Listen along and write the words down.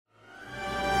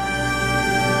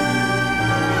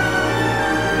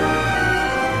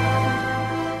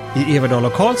i Everdal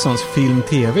och Karlssons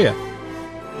Film-TV.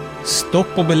 Stopp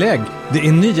och belägg. Det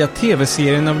är nya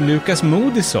tv-serien av Lukas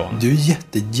Moodysson. Du är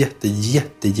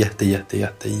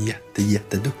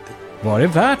jätteduktig. Var det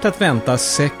värt att vänta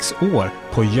 6 år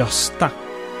på Gösta?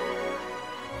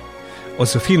 Och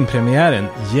så filmpremiären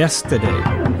Yesterday.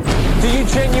 Do you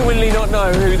genuinely not know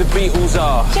who the Beatles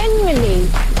are? Genuinely?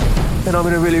 Then I'm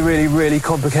in a really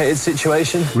complicated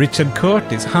situation. Richard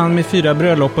Curtis, han med 4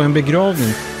 bröllop och en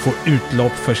begravning, får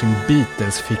utlopp för sin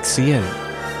Beatles-fixering.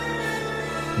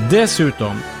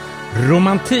 Dessutom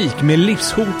romantik med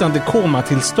livshotande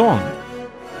komatillstånd.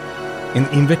 En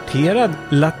inverterad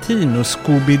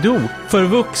latino-Scooby-Doo för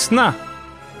vuxna.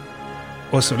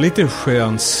 Och så lite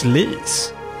skön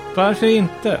sleaze. Varför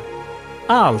inte?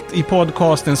 Allt i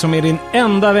podcasten som är din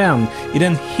enda vän i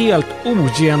den helt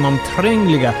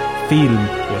ogenomträngliga film-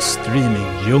 och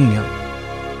streamingdjungeln.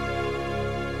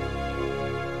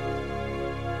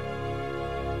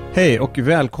 Hej och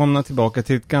välkomna tillbaka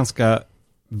till ett ganska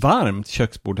varmt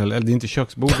köksbord, eller det är inte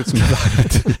köksbordet som är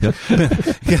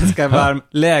varmt. Ganska varm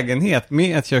lägenhet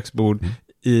med ett köksbord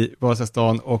i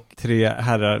Vasastan och 3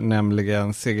 herrar,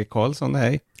 nämligen C.G. Karlsson,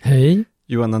 hej. Hej.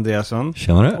 Johan Andreasson.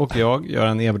 Tjenare. Och jag,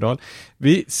 Göran Everdal.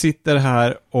 Vi sitter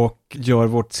här och gör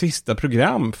vårt sista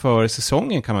program för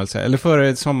säsongen, kan man väl säga, eller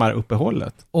för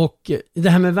sommaruppehållet. Och det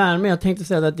här med värme, jag tänkte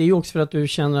säga att det är ju också för att du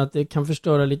känner att det kan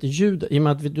förstöra lite ljud, i och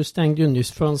med att du stängde ju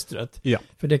nyss fönstret. Ja.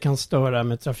 För det kan störa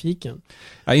med trafiken.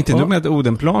 Ja, inte nog med att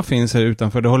Odenplan finns här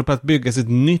utanför. Det håller på att byggas ett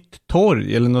nytt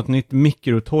torg, eller något nytt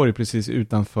mikrotorg precis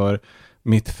utanför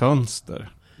mitt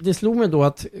fönster. Det slog mig då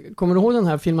att, kommer du ihåg den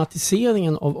här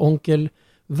filmatiseringen av Onkel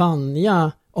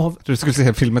Vanja? Jag tror du skulle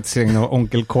säga filmatiseringen av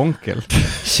Onkel Konkel.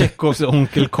 Tjechovs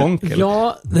Onkel Konkel.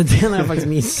 Ja, den har jag faktiskt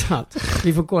missat.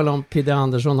 Vi får kolla om Pidde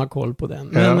Andersson har koll på den.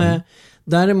 Men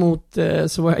däremot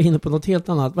så var jag inne på något helt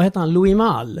annat. Vad heter han? Louis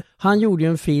Malle. Han gjorde ju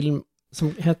en film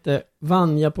som hette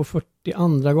Vanja på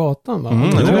 42 gatan, va?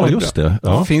 Ja, just det.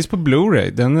 Ja. Den finns på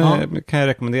Blu-ray. Den kan jag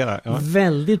rekommendera. Ja.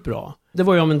 Väldigt bra. Det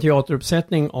var ju om en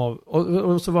teateruppsättning av,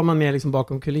 och så var man med liksom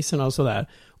bakom kulisserna och sådär.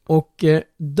 Och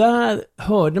där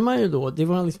hörde man ju då, det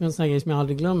var liksom en sån här grej som jag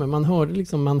aldrig glömmer, man hörde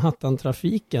liksom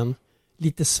Manhattan-trafiken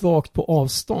lite svagt på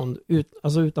avstånd,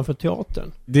 alltså utanför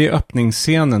teatern. Det är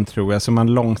öppningsscenen, tror jag, som man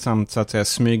långsamt så att säga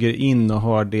smyger in och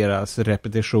hör deras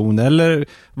repetition, eller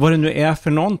vad det nu är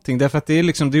för någonting, därför att det är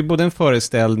liksom, det är både en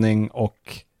föreställning och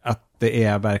att det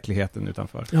är verkligheten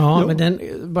utanför. Ja. Men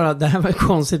det här var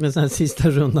konstigt med sån här sista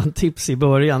rundan tips i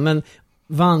början, men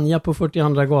Vanja på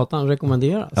 42 gatan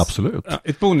rekommenderas. Absolut. Ja,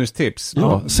 ett bonustips.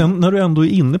 Ja, sen när du ändå är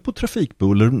inne på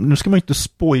trafikbuller, nu ska man inte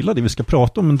spoila det vi ska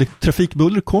prata om, men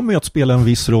trafikbuller kommer ju att spela en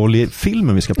viss roll i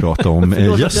filmen vi ska prata om,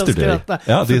 Yesterday.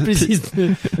 Ja, det precis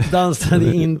nu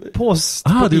dansade in post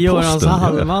på Görans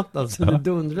hallmatta, så det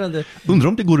dundrade. Undrar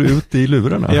om det går ut i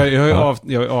lurarna. Jag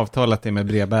har avtalat det med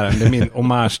brevbäraren. Det är min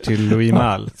hommage till Louis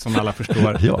Malle, som alla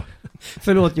förstår. Ja.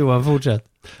 Förlåt Johan, fortsätt.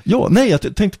 Ja, nej,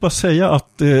 jag tänkte bara säga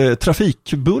att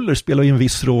trafikbuller spelar ju en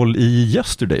viss roll i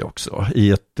Yesterday också,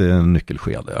 i ett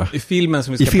nyckelskede. I filmen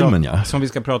som vi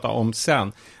ska prata om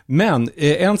sen. Men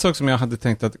en sak som jag hade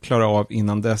tänkt att klara av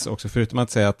innan dess också, förutom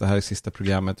att säga att det här är sista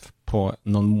programmet på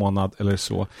någon månad eller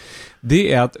så,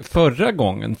 det är att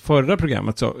förra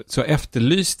programmet så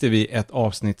efterlyste vi ett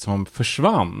avsnitt som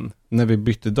försvann när vi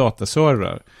bytte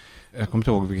dataserver. Jag kommer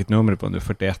inte ihåg vilket nummer det var,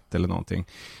 41 eller någonting.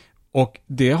 Och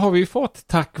det har vi fått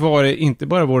tack vare inte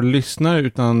bara vår lyssnare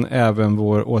utan även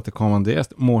vår återkommande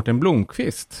gäst Mårten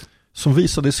Blomqvist. Som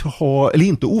visade sig ha, eller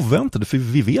inte oväntade, för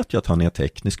vi vet ju att han är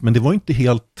teknisk, men det var inte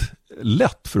helt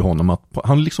lätt för honom att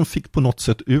han liksom fick på något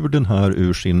sätt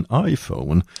ur sin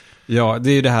iPhone. Ja, det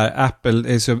är ju det här,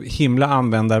 Apple är så himla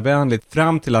användarvänligt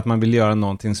fram till att man vill göra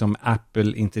någonting som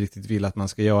Apple inte riktigt vill att man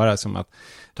ska göra, som att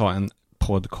ta en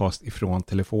podcast ifrån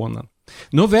telefonen.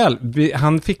 Nåväl,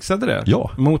 han fixade det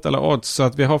mot alla odds, så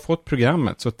att vi har fått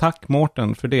programmet. Så tack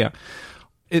Mårten för det.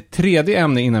 Ett tredje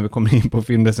ämne innan vi kommer in på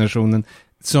filmrecensionen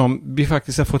som vi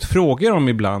faktiskt har fått frågor om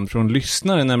ibland från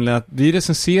lyssnare, nämligen att vi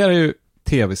recenserar ju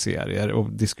tv-serier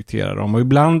och diskuterar dem, och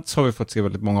ibland så har vi fått se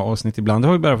väldigt många avsnitt, ibland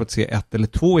har vi bara fått se 1 eller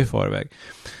 2 i förväg.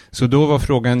 Så då var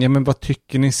frågan, ja men vad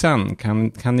tycker ni sen?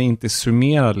 Kan ni inte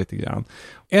summera lite grann?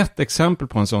 Ett exempel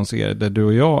på en sån serie där du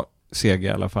och jag, CG i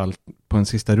alla fall, på en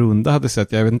sista runda hade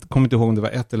sett, jag kommer inte ihåg om det var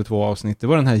 1 eller 2 avsnitt, det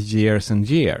var den här Years and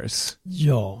Years.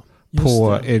 Ja,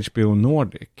 på HBO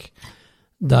Nordic.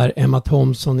 Där Emma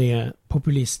Thompson är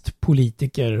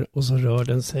populistpolitiker och så rör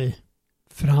den sig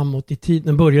framåt i tiden.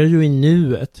 Den börjar ju i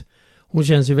nuet. Hon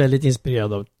känns ju väldigt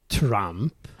inspirerad av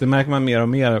Trump. Det märker man mer och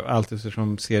mer allt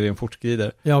eftersom serien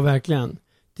fortskrider. Ja, verkligen.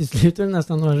 till slut är det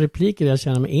nästan några repliker jag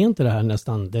känner mig, är inte det här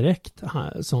nästan direkt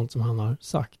sånt som han har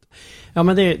sagt? Ja,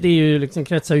 men det är ju liksom,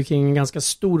 kretsar ju kring en ganska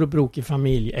stor och brokig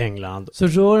familj i England. Så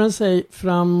rör den sig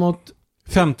framåt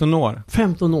 15 år.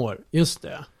 15 år, just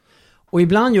det. Och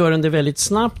ibland gör den det väldigt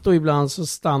snabbt och ibland så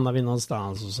stannar vi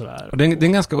någonstans och sådär. Och det är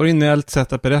en ganska originellt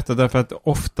sätt att berätta, därför att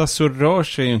ofta så rör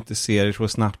sig ju inte serier så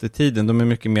snabbt i tiden. De är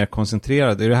mycket mer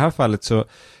koncentrerade. I det här fallet så,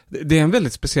 det är en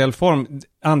väldigt speciell form.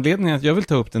 Anledningen att jag vill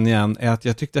ta upp den igen är att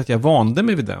jag tyckte att jag vande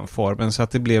mig vid den formen, så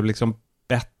att det blev liksom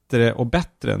bättre och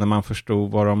bättre när man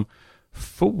förstod vad de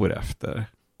for efter.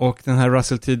 Och den här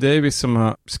Russell T. Davies som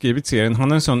har skrivit serien,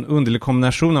 han har en sån underlig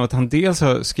kombination av att han dels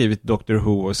har skrivit Doctor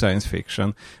Who och science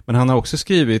fiction, men han har också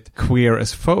skrivit Queer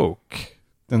as Folk,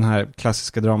 den här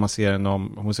klassiska dramaserien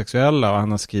om homosexuella, och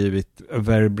han har skrivit A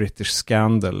Very British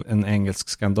Scandal, en engelsk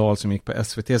skandal som gick på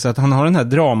SVT, så att han har den här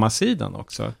dramasidan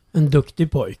också. En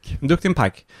duktig pojk. En duktig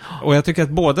pojk. Och jag tycker att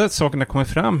båda sakerna kommer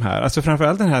fram här. Alltså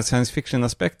framförallt den här science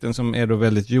fiction-aspekten som är då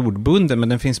väldigt jordbunden, men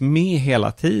den finns med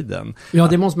hela tiden. Ja,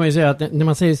 det måste man ju säga att när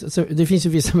man säger, så, det finns ju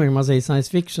vissa gånger man säger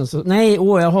science fiction, så nej,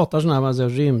 jag hatar sådana här, man säger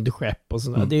rymdskepp och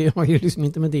sådär. Det har ju liksom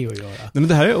inte med det att göra. Nej, men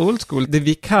det här är old school. Det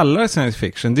vi kallar science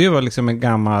fiction, det var liksom en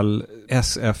gammal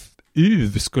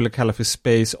SFU skulle kalla för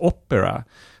space opera.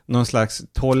 Någon slags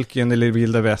Tolkien eller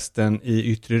Vilda Västern i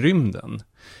yttre rymden.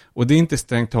 Och det är inte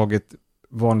strängt taget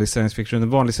vanlig science fiction.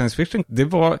 Vanlig science fiction, det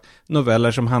var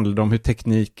noveller som handlade om hur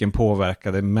tekniken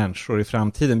påverkade människor i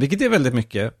framtiden. Vilket är väldigt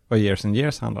mycket vad Years and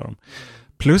Years handlar om.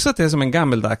 Plus att det är som en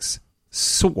gammeldags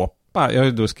såpa. Jag har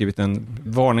ju då skrivit en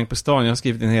varning på stan. Jag har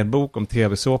skrivit en hel bok om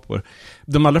tv-såpor.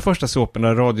 De allra första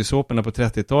såporna, radiosåporna på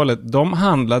 30-talet, de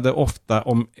handlade ofta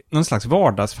om någon slags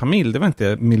vardagsfamilj. Det var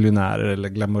inte miljonärer eller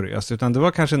glamoröst, utan det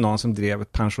var kanske någon som drev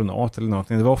ett pensionat eller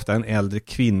någonting. Det var ofta en äldre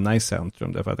kvinna i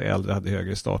centrum, därför att äldre hade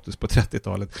högre status på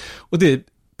 30-talet. Och det är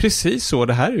precis så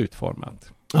det här är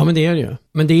utformat. Ja, men det är det ju.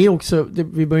 Men det är också,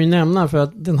 vi bör ju nämna, för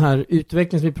att den här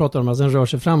utvecklingen som vi pratar om, alltså den rör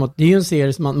sig framåt, det är ju en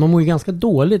serie som man mår ju ganska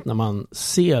dåligt när man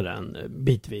ser den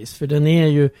bitvis. För den är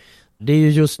ju, det är ju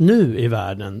just nu i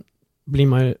världen blir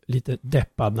man ju lite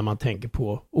deppad när man tänker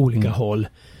på olika håll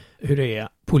hur det är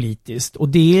politiskt. Och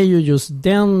det är ju just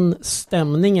den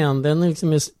stämningen, den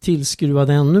liksom är tillskruvad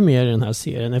ännu mer i den här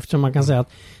serien, eftersom man kan säga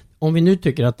att om vi nu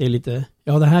tycker att det är lite,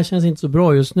 ja, det här känns inte så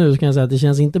bra just nu, så kan jag säga att det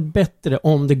känns inte bättre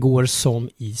om det går som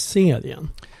i serien.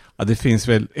 Ja, det finns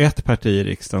väl ett parti i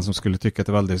riksdagen som skulle tycka att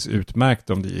det var alldeles utmärkt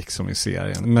om det gick som i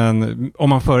serien. Men om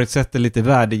man förutsätter lite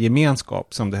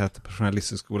värdegemenskap, som det heter på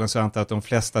journalisthögskolan, så antar jag att de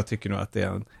flesta tycker nog att det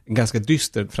är en ganska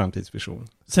dyster framtidsvision.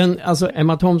 Sen, alltså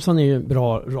Emma Thompson är ju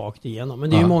bra rakt igenom. Men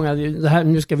det är ju många, det här,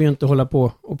 nu ska vi ju inte hålla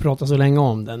på och prata så länge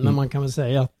om den, men man kan väl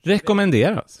säga att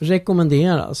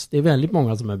rekommenderas. Det är väldigt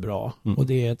många som är bra. Och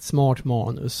det är ett smart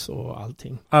manus och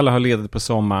allting. Alla har ledigt på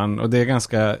sommaren och det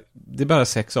är bara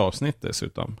 6 avsnitt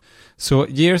dessutom. Så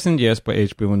Years and Years på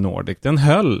HBO Nordic, den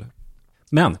höll.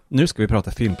 Men nu ska vi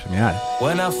prata filmpremiär.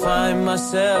 When I find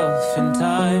myself in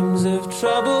times of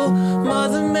trouble,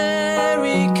 Mother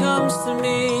Mary comes to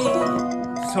me.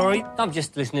 Sorry, I'm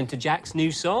just listening to Jack's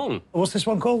new song. What's this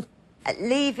one called?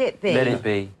 Leave it be. Let it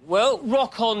be. Well,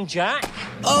 rock on, Jack.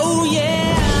 Oh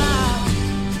yeah,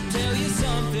 tell you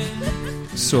something.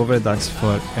 Så var det dags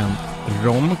för en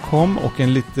romcom och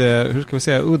en lite, hur ska vi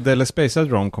säga, udda eller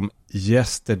spacad romcom,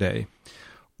 Yesterday.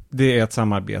 Det är ett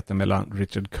samarbete mellan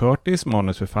Richard Curtis,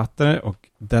 manusförfattare, och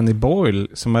Danny Boyle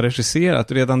som har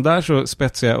regisserat. Redan där så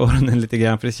spetsar jag öronen lite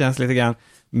grann, för det känns lite grann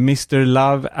Mr.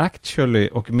 Love Actually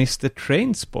och Mr.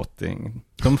 Trainspotting.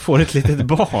 De får ett litet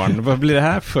barn. Vad blir det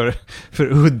här för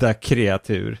udda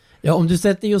kreatur? Ja, om du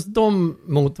sätter just dem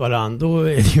mot varandra, då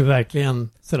är det ju verkligen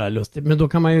sådär lustigt. Men då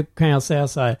kan jag säga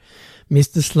så här,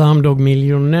 Mr. Slumdog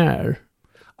Millionaire.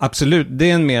 Absolut,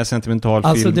 det är en mer sentimental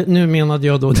film. Alltså nu menade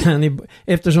jag då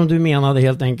eftersom du menade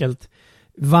helt enkelt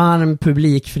varm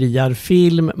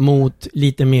publikfriarfilm mot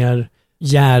lite mer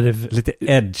djärv, lite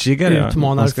edgigare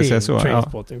utmanarfilm,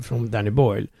 Trainspotting från Danny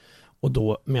Boyle. Och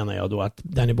då menar jag då att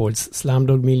Danny Boyles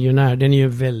Slumdog Millionaire, den är ju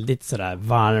väldigt sådär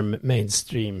varm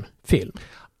mainstream film.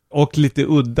 Och lite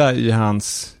udda i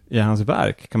hans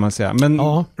verk kan man säga. Men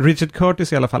Richard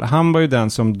Curtis i alla fall, han var ju den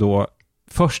som då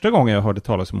första gången jag hörde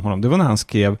talas om honom, det var när han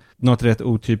skrev något rätt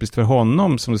otypiskt för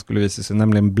honom som det skulle visa sig,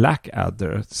 nämligen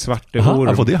Blackadder, Svarte Orm.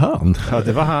 Ja, var det han? Ja,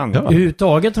 det var han. Ja.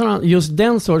 Överhuvudtaget har han just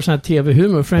den sorts här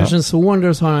tv-humor. French and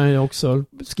Saunders har han ju också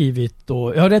skrivit.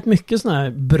 Och jag har rätt mycket sån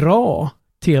här bra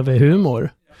tv-humor.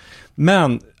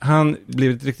 Men han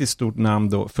blev ett riktigt stort namn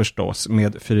då förstås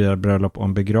med 4 bröllop och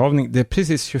en begravning. Det är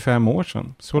precis 25 år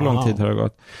sedan. Så lång tid har det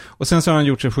gått. Och sen så har han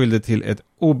gjort sig skyldig till ett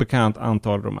obekant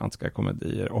antal romantiska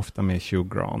komedier. Ofta med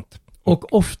Hugh Grant.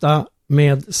 Och ofta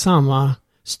med samma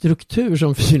struktur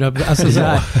som Fyra bröllop. Alltså så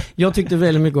här, jag tyckte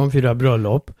väldigt mycket om Fyra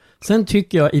bröllop. Sen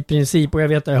tycker jag i princip, och jag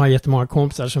vet att jag har jättemånga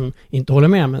kompisar som inte håller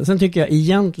med, men sen tycker jag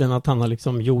egentligen att han har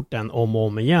liksom gjort den om och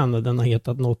om igen. Och den har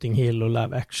hetat Notting Hill och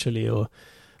Love Actually och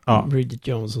Bridget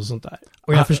Jones och sånt där.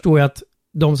 Och jag förstår ju att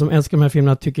de som älskar de här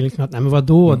filmerna tycker liksom att nej men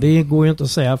vadå, det går ju inte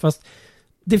att säga. Fast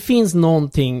det finns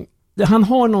någonting, han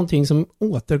har någonting som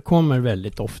återkommer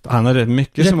väldigt ofta. Han har rätt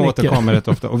mycket återkommer rätt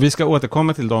ofta. Och vi ska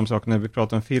återkomma till de sakerna när vi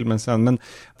pratar om filmen sen. Men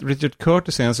Richard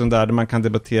Curtis är en sån där man kan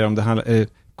debattera om det handlar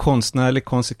konstnärlig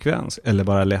konsekvens eller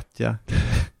bara lättja.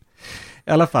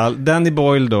 I alla fall, Danny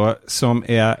Boyle då, som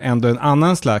är ändå en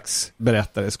annan slags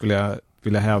berättare skulle jag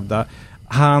vilja hävda.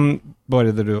 Han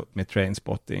började då med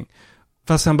Trainspotting.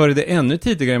 Fast han började ännu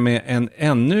tidigare med en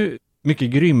ännu mycket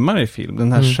grymmare film.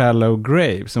 Den här Shallow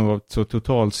Grave som var så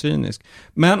totalcynisk.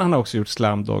 Men han har också gjort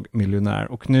Slumdog Millionaire.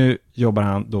 Och nu jobbar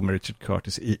han då med Richard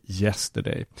Curtis i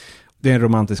Yesterday. Det är en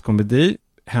romantisk komedi.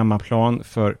 Hemmaplan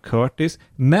för Curtis.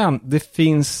 Men det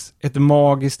finns ett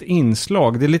magiskt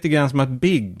inslag. Det är lite grann som att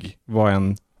Big var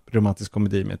en romantisk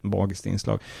komedi med ett magiskt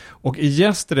inslag. Och i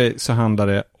Yesterday så handlar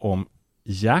det om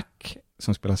Jack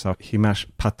som spelas av Himesh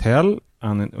Patel.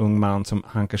 Han är en ung man som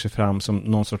hankar sig fram som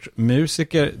någon sorts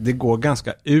musiker. Det går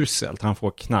ganska uselt. Han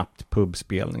får knappt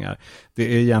pubspelningar. Det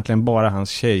är egentligen bara hans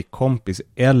tjejkompis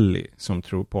Ellie som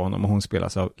tror på honom. Och hon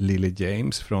spelas av Lily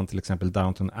James från till exempel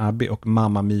Downton Abbey och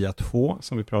Mamma Mia 2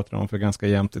 som vi pratade om för ganska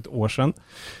jämnt ett år sedan.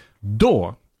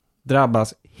 Då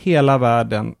drabbas hela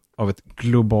världen av ett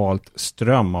globalt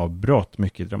strömavbrott,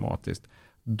 mycket dramatiskt.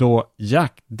 Då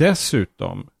Jack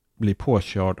dessutom blir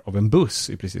påkörd av en buss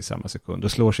i precis samma sekund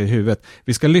och slår sig i huvudet.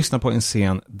 Vi ska lyssna på en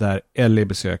scen där Ellie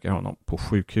besöker honom på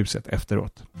sjukhuset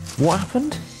efteråt. What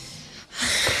happened?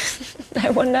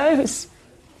 No one knows.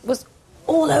 It was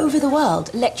all over the world.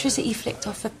 Electricity flicked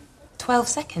off for 12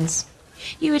 seconds.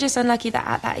 You were just unlucky that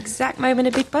at that exact moment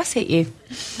a big bus hit you.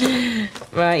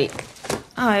 Right.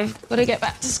 I've got to get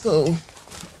back to school.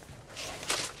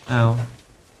 Al.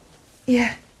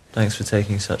 Yeah. Thanks for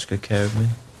taking such good care of me.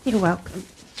 You're welcome.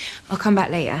 I'll come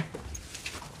back later.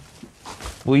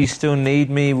 Will you still need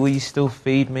me? Will you still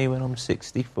feed me when I'm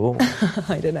 64?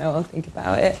 I don't know. I'll think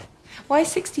about it. Why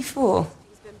 64?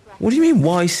 What do you mean,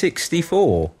 why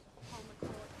 64?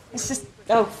 It's just...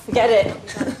 Oh, forget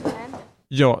it.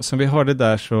 Ja, som vi hörde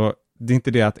där så det är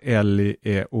inte det att Ellie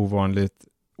är ovanligt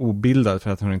obildad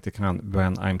för att hon inte kan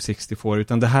When I'm 64,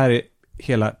 utan det här är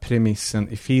hela premissen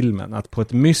i filmen. Att på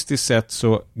ett mystiskt sätt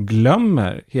så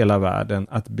glömmer hela världen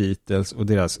att Beatles och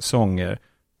deras sånger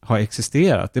har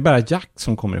existerat. Det är bara Jack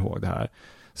som kommer ihåg det här,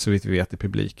 så vitt vi vet i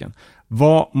publiken.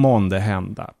 Vad månde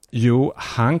hända? Jo,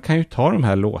 han kan ju ta de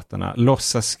här låtarna,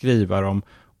 låtsas skriva dem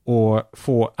och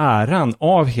få äran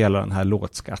av hela den här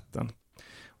låtskatten.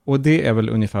 Och det är väl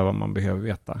ungefär vad man behöver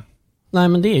veta. Nej,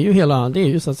 men det är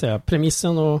ju så att säga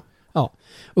premissen och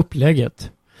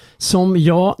upplägget. Som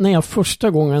när jag första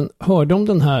gången hörde om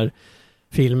den här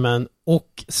filmen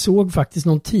och såg faktiskt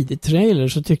någon tidig trailer,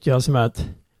 så tyckte jag som att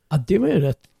det var ju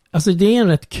rätt, alltså det är en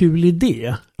rätt kul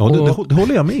idé. Ja, det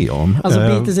håller jag med om. Alltså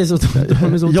Beatles är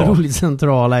så otroligt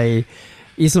centrala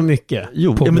i så mycket.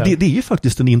 Jo, men det är ju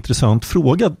faktiskt en intressant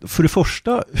fråga. För det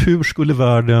första, hur skulle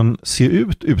världen se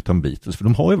ut utan Beatles? För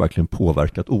de har ju verkligen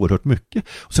påverkat oerhört mycket.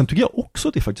 Och sen tycker jag också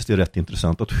att det faktiskt är rätt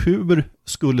intressant att hur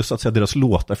skulle så att säga deras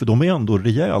låtar, för de är ändå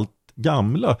rejält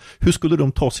gamla, hur skulle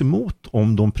de tas emot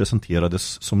om de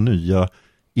presenterades som nya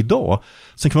idag?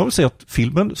 Sen kan man väl säga att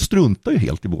filmen struntar ju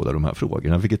helt i båda de här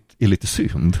frågorna, vilket är lite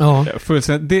synd. Ja.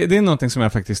 Det är någonting som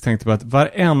jag faktiskt tänkte på, att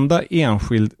varenda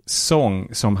enskild sång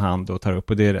som han då tar upp,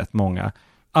 och det är rätt många,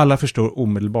 alla förstår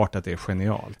omedelbart att det är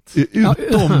genialt.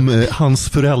 Utom hans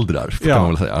föräldrar, kan man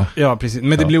väl säga. Ja, precis.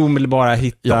 Men det blir omedelbara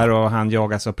hittar och han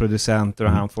jagas av producenter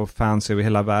och han får fans över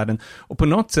hela världen. Och på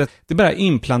något sätt, det är bara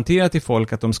implanterat i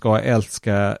folk att de ska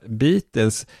älska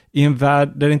Beatles i en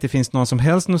värld där det inte finns någon som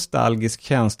helst nostalgisk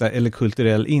känsla eller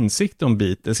kulturell insikt om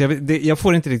Beatles. Jag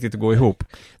får inte riktigt att gå ihop.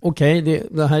 Okej,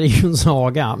 det här är ju en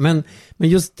saga. Men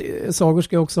just sagor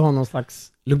ska också ha någon slags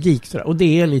logik. Och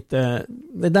det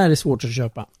där är svårt att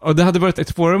köpa. Och det hade varit ett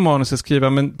svårare manus att skriva,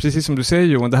 men precis som du säger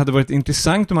Johan, det hade varit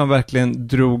intressant om man verkligen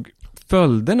drog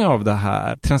följderna av det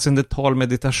här. Transcendental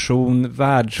meditation,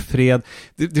 världsfred.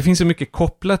 Det finns så mycket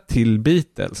kopplat till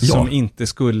Beatles som inte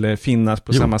skulle finnas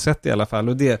på samma sätt i alla fall.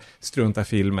 Och det struntar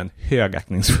filmen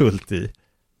högaktningsfullt i.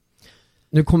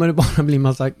 Nu kommer det bara bli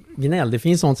massa gnäll. Det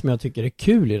finns sånt som jag tycker är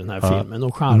kul i den här filmen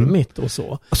och charmigt och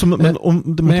så. Alltså, men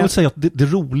man kan väl säga att det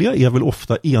roliga är väl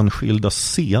ofta enskilda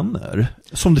scener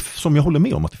som jag håller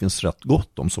med om att det finns rätt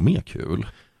gott om som är kul.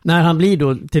 När han blir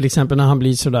då, till exempel när han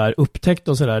blir sådär upptäckt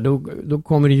och sådär, då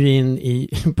kommer det ju in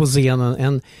på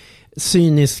scenen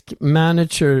cynisk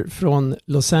manager från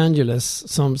Los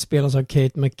Angeles som spelas av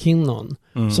Kate McKinnon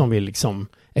som vill liksom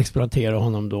exploatera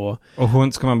honom då. Och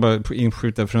hon ska man bara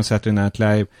inskjuta från Saturday Night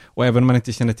Live. Och även om man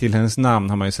inte känner till hennes namn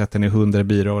har man ju sett henne i 100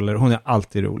 biroller. Hon är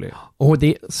alltid rolig. Och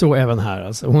det så även här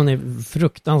alltså. Hon är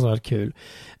fruktansvärt kul.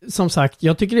 Som sagt,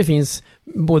 jag tycker det finns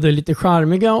både lite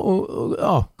charmiga och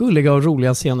ja, gulliga och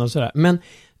roliga scener och sådär. Men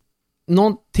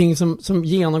någonting som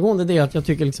genomgående det är att jag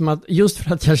tycker liksom att just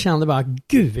för att jag kände bara,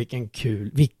 gud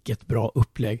vilket bra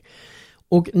upplägg.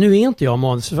 Och nu är inte jag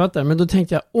manusförfattare, men då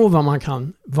tänkte jag,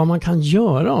 vad man kan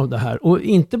göra av det här. Och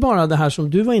inte bara det här som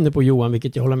du var inne på, Johan,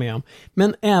 vilket jag håller med om.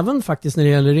 Men även faktiskt när det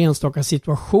gäller enstaka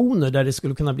situationer där det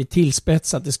skulle kunna bli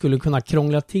tillspetsat, det skulle kunna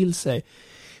krångla till sig.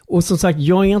 Och som sagt,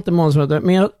 jag är inte manusförfattare,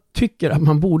 men jag tycker att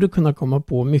man borde kunna komma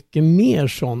på mycket mer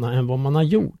sådana än vad man har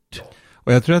gjort.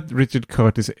 Och jag tror att Richard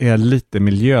Curtis är lite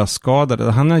miljöskadad.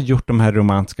 Han har gjort de här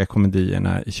romantiska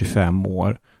komedierna i 25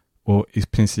 år och i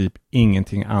princip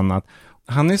ingenting annat.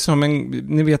 Han är som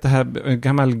ni vet det här, en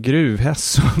gammal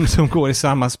gruvhäst som går i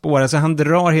samma spår. Alltså han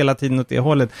drar hela tiden åt det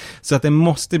hållet. Så att det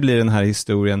måste bli den här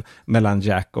historien mellan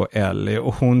Jack och Ellie.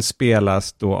 Och hon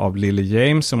spelas då av Lily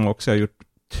James som också har gjort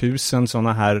 1000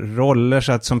 sådana här roller.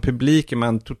 Så att som publik är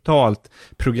man totalt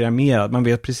programmerad. Man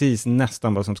vet precis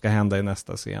nästan vad som ska hända i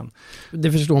nästa scen.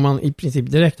 Det förstår man i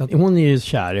princip direkt att hon är ju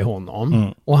kär i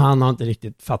honom. Och han har inte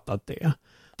riktigt fattat det.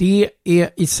 Det är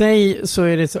i sig så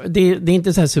är det är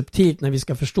inte så här subtilt när vi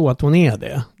ska förstå att hon är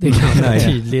det. Det är ganska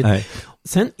tydligt. Nej.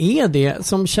 Sen är det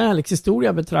som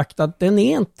kärlekshistoria betraktat, den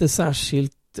är inte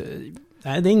särskilt.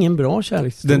 Nej, det är ingen bra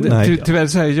kärlekshistoria. Tyvärr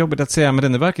så är det jobbigt att säga, men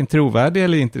den är varken trovärdig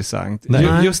eller intressant.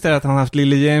 Just det att han har haft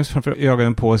Lily James framför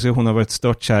ögonen på sig och hon har varit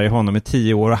stört kär i honom i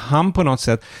 10 år och han på något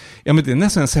sätt, ja men det är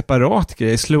nästan en separat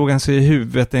grej. Slog han sig i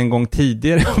huvudet en gång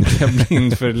tidigare och blev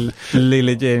blind för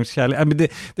Lily James kärlek. Ja, men det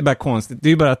är bara konstigt. Det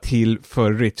är ju bara till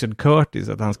för Richard Curtis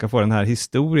att han ska få den här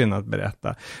historien att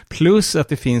berätta. Plus att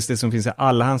det finns det som finns i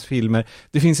alla hans filmer.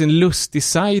 Det finns en lustig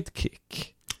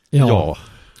sidekick. Ja.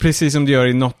 Precis som det gör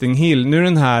i Notting Hill. Nu är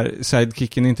den här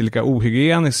sidekicken inte lika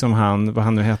ohygienisk som vad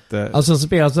han nu hette. Alltså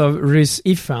spelas av Rhys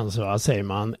Ifans, säger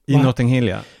man. I Notting Hill,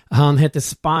 ja. Han hette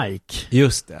Spike.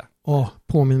 Just det.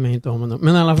 Påminner mig inte om honom.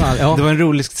 Men i alla fall, ja. Det var en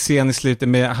rolig scen i slutet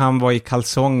med han var i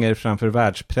kalsonger framför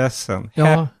världspressen.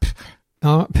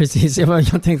 Ja, precis.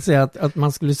 Jag tänkte säga att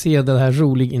man skulle se det här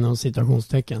rolig inom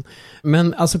citationstecken.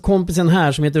 Men alltså kompisen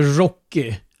här som heter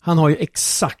Rocky, han har ju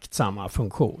exakt samma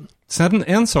funktion. Sen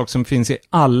en sak som finns i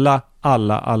alla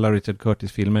Richard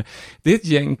Curtis-filmer, det är ett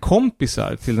gäng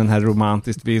kompisar till den här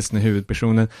romantiskt vilsna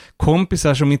huvudpersonen.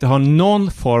 Kompisar som inte har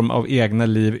någon form av egna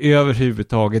liv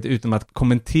överhuvudtaget utan att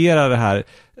kommentera det här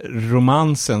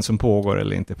romansen som pågår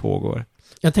eller inte pågår.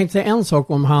 Jag tänkte säga en sak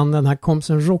om den här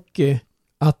kompisen Rocky,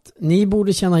 att ni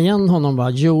borde känna igen honom, va?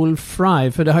 Joel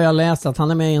Fry, för det har jag läst att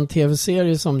han är med i en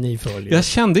tv-serie som ni följer. Jag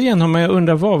kände igen honom, men jag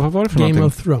undrar vad var det för Game någonting?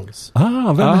 of Thrones.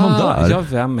 Vem är han där? Ja,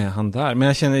 vem är han där? Men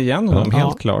jag känner igen honom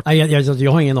helt klart.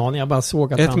 Jag har ingen aning, jag bara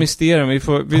såg att ett mysterium.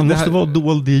 Han måste vara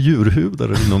dold i djurhudar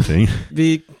eller någonting.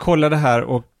 Vi kollar det här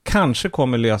och kanske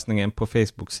kommer lösningen på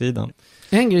Facebook-sidan.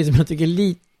 En grej som jag tycker är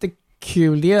lite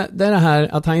kul, det är det här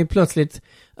att han ju plötsligt,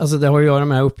 alltså det har att göra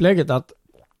med det här upplägget att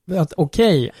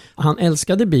okej, han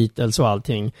älskade Beatles och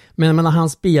allting, men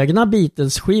hans egna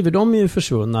Beatles-skivor, de är ju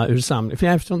försvunna ur samlingen, för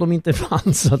eftersom de inte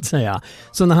fanns så att säga.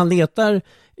 Så när han letar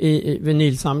i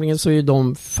vinylsamlingen så är ju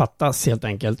de fattas helt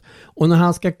enkelt. Och när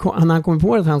han kommer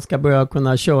på att han ska börja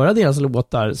kunna köra deras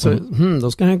låtar så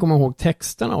då ska han komma ihåg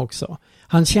texterna också.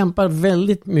 Han kämpar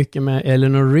väldigt mycket med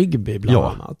Eleanor Rigby bland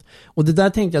annat. Och det där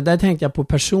tänkte jag på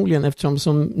personligen, eftersom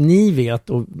som ni vet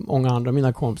och många andra av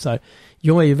mina kompisar,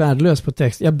 jag är ju värdelös på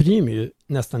text. Jag bryr mig ju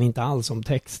nästan inte alls om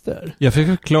texter. Jag fick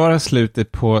förklara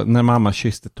slutet på När mamma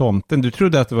kysste tomten. Du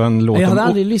trodde att det var en låt jag hade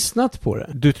aldrig lyssnat på det.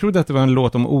 Du trodde att det var en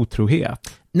låt om otrohet?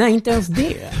 Nej, inte ens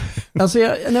det.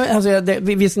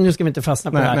 Nu ska vi inte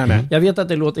fastna på det här. Nej. Jag vet att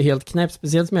det låter helt knäppt,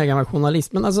 speciellt som jag är gammal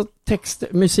journalist. Men alltså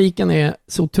musiken är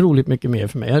så otroligt mycket mer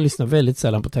för mig. Jag lyssnar väldigt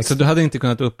sällan på texter. Så du hade inte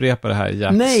kunnat upprepa det här?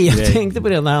 Jacks Nej, jag tänkte på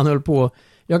det när han höll på.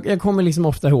 Jag kommer liksom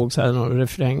ofta ihåg så här någon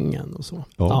refrängen och så.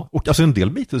 Ja. Och alltså en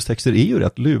del Beatles-texter är ju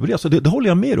rätt luriga. Alltså det håller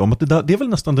jag med om. Att det är väl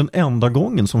nästan den enda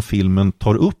gången som filmen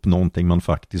tar upp någonting man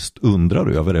faktiskt undrar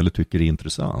över eller tycker är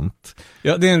intressant.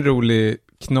 Ja, det är en rolig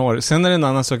knorr. Sen är det en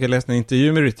annan sak, jag läste en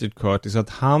intervju med Richard Curtis, att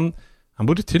han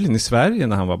bodde tydligen i Sverige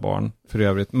när han var barn för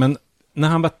övrigt. Men när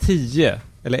han var 10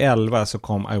 eller 11 så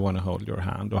kom I Wanna Hold Your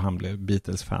Hand och han blev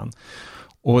Beatles-fan.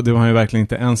 Och det var han ju verkligen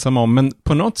inte ensam om. Men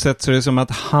på något sätt så är det som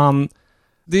att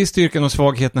det är styrkan och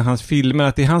svagheten i hans filmer,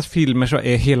 att i hans filmer så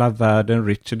är hela världen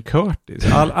Richard Curtis.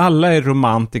 Alla är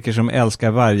romantiker som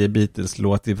älskar varje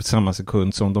Beatles-låt i samma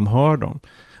sekund som de hör dem.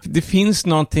 Det finns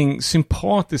någonting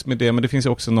sympatiskt med det, men det finns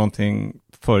också någonting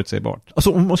förutsägbart.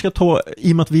 Alltså om man ska ta,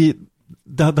 i och med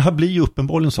att det här blir ju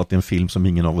uppenbarligen så att det är en film som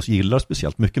ingen av oss gillar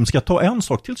speciellt mycket. Men ska jag ta en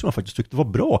sak till som jag faktiskt tyckte var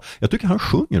bra? Jag tycker han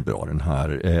sjunger bra, den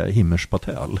här Himmers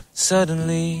Patel.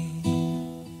 Suddenly,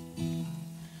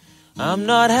 I'm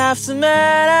not half the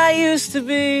man I used to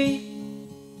be.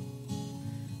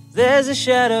 There's a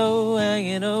shadow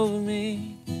hanging over me.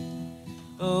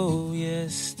 Oh,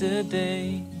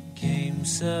 yesterday came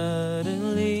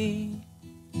suddenly.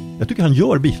 Jag tycker han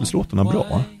gör Beatles-låtarna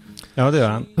bra. Ja, det gör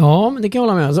han. Ja, men det kan jag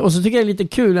hålla med. Och så tycker jag det är lite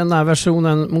kul den där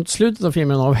versionen mot slutet av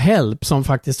filmen av Help som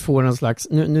faktiskt får en slags,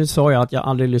 nu sa jag att jag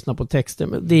aldrig lyssnar på texter,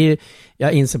 men det är,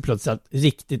 jag inser plötsligt att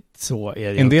riktigt så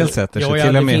är det. En del sätter sig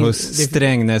till och med hos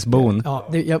Strängnäsbon.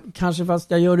 Ja, kanske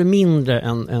fast jag gör det mindre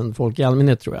än folk i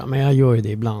allmänhet tror jag, men jag gör ju det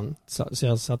ibland. Så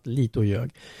jag satt lite och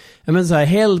ljög. Men så här,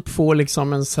 Help får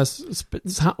liksom en så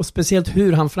här, speciellt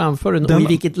hur han framför den och i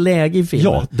vilket läge i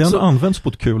filmen. Ja, den används på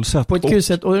ett kul sätt. På ett kul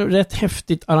sätt och rätt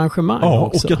häftigt arrangemang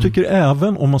också. Och jag tycker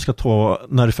även om man ska ta,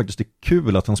 när det faktiskt är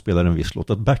kul att han spelar en viss låt,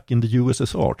 att Back in the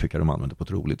USSR tycker jag de använder på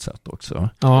ett roligt sätt också.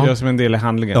 Ja. Det är som en del i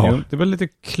handlingen. Ja. Det var lite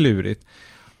klurigt.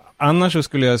 Annars så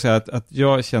skulle jag säga att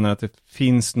jag känner att det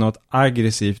finns något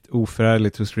aggressivt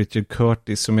oförärligt hos Richard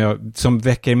Curtis som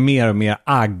väcker mer och mer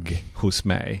agg hos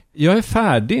mig. Jag är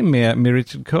färdig med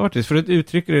Richard Curtis, för att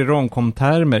uttrycka det i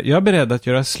romcom-termer. Jag är beredd att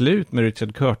göra slut med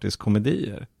Richard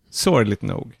Curtis-komedier. Sorgligt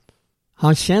nog.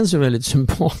 Han känns ju väldigt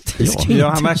sympatisk. Ja,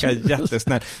 han verkar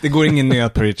jättesnäll. Det går ingen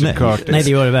nöd på Richard Curtis. Nej, det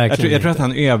gör det verkligen. Jag tror att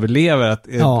han överlever att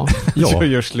jag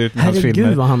gör slut med hans filmer.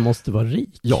 Herregud vad han måste vara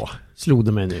rik. Ja. Slog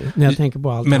det mig nu, när jag tänker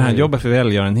på allt. Men han jobbar för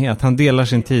välgörenhet. Han delar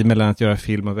sin tid mellan att göra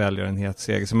film och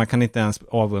välgörenhetsseger. Så man kan inte ens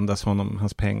avundas honom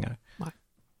hans pengar. Nej.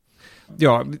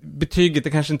 Ja, betyget, det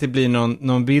kanske inte blir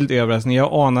någon vild överraskning.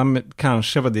 Jag anar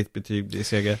kanske vad ditt betyg blir,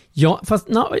 Seger. Ja, fast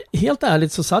helt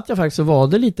ärligt så satt jag faktiskt och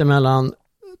valde lite mellan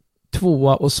 2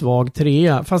 och svag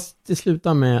 3. Fast det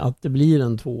slutar med att det blir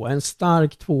en 2. En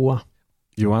stark 2.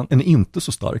 Johan? En inte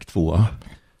så stark 2.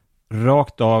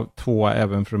 Rakt av 2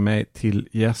 även från mig till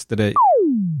Yesterday.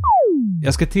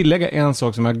 Jag ska tillägga en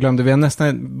sak som jag glömde. Vi har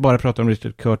nästan bara pratat om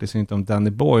Richard Curtis och inte om Danny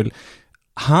Boyle.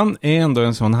 Han är ändå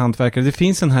en sån hantverkare. Det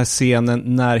finns den här scenen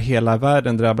när hela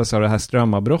världen drabbas av det här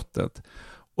strömavbrottet.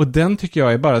 Och den tycker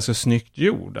jag är bara så snyggt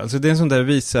gjord. Alltså det är en sån där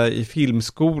visa i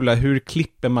filmskola. Hur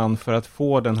klipper man för att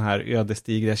få den här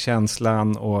ödesdigra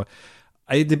känslan? Och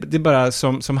det är bara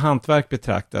som hantverk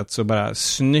betraktat så bara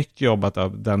snyggt jobbat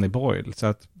av Danny Boyle. Så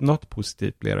att något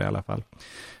positivt blir det i alla fall.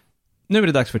 Nu är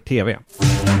det dags för TV.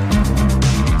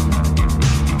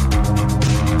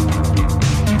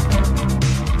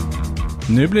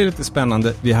 Nu blir det lite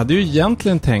spännande. Vi hade ju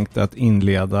egentligen tänkt att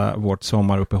inleda vårt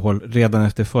sommaruppehåll redan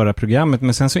efter förra programmet.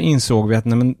 Men sen så insåg vi att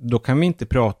då kan vi inte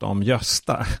prata om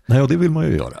Gösta. Nej, och det vill man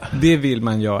ju göra. Det vill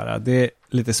man göra. Det är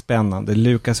lite spännande.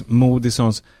 Lukas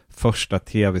Moodyssons första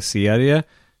tv-serie.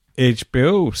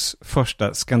 HBOs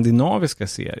första skandinaviska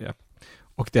serie.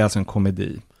 Och det är alltså en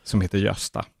komedi som heter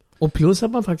Gösta. Och plus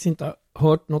att man faktiskt inte har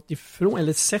hört något ifrån,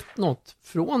 eller sett något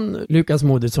från Lukas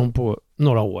Moodysson på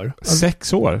några år.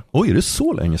 6 år. Oj, är det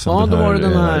så länge sedan? Ja, då var det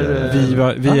den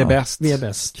här Vi är bäst. Vi är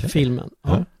bäst, filmen.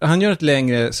 Ja. Han gör ett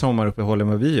längre sommaruppehåll än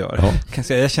vad vi gör. Ja. Kan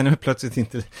säga, jag känner mig plötsligt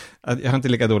inte, jag har inte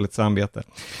lika dåligt samvete.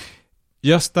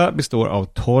 Gösta består av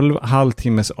 12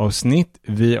 halvtimmes avsnitt.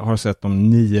 Vi har sett de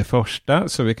 9 första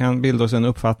så vi kan bilda oss en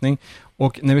uppfattning.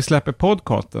 Och när vi släpper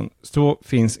podcasten så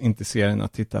finns inte serien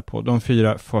att titta på. De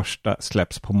 4 första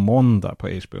släpps på måndag på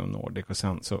HBO Nordic och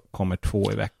sen så kommer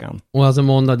 2 i veckan. Och alltså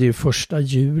måndag det är ju 1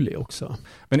 juli också.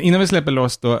 Men innan vi släpper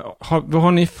loss då, vad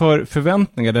har ni för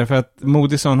förväntningar? Därför att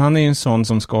Moodysson, han är ju en sån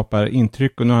som skapar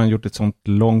intryck och nu har han gjort ett sånt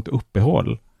långt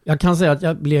uppehåll. Jag kan säga att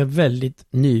jag blev väldigt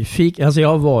nyfiken. Alltså jag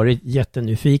har varit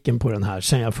jättenyfiken på den här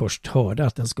sen jag först hörde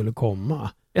att den skulle komma.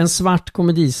 En svart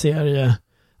komediserie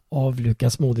av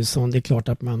Lukas Moodysson. Det är klart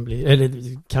att man blir, eller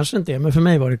kanske inte är, men för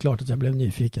mig var det klart att jag blev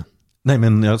nyfiken. Nej,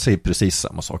 men jag säger precis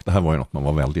samma sak. Det här var ju något man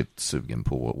var väldigt sugen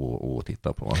på att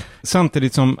titta på.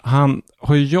 Samtidigt som han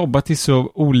har ju jobbat i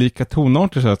så olika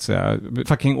tonarter så att säga.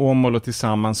 Fucking Åmål och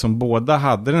Tillsammans som båda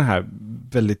hade den här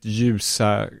väldigt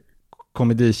ljusa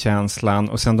komedikänslan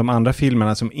och sen de andra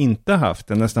filmerna som inte haft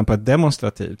den nästan på ett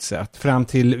demonstrativt sätt fram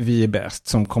till Vi är bäst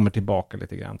som kommer tillbaka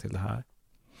lite grann till det här.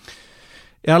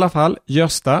 I alla fall,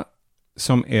 Gösta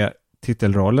som är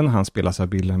titelrollen, han spelas av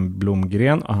Wilhelm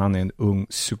Blomgren och han är en ung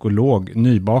psykolog,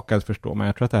 nybakad förstår man.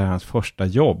 Jag tror att det här är hans första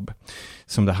jobb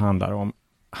som det handlar om.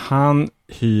 Han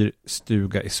hyr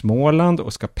stuga i Småland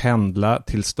och ska pendla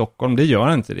till Stockholm. Det gör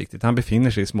han inte riktigt. Han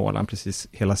befinner sig i Småland precis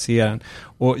hela serien.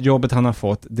 Och jobbet han har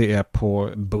fått, det är på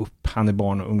BUP. Han är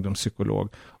barn- och ungdomspsykolog.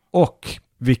 Och,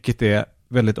 vilket är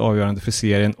väldigt avgörande för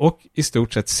serien och i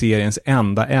stort sett seriens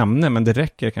enda ämne, men det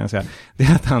räcker kan jag säga, det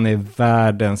är att han är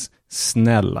världens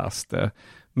snällaste.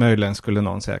 Möjligen skulle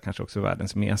någon säga kanske också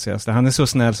världens mesigaste. Han är så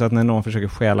snäll så att när någon försöker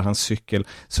stjäla hans cykel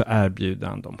så erbjuder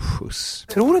han dem skjuts.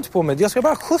 Tror du inte på mig? Jag ska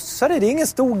bara skjutsa dig, det är ingen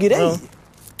stor grej. Ja.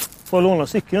 Får jag låna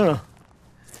cykeln då?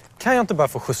 Kan jag inte bara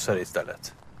få skjutsa dig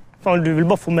istället? Fan, du vill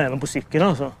bara få med mig på cykeln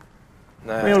alltså?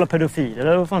 Nej. En jävla pedofil,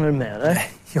 eller vad fan är du med dig?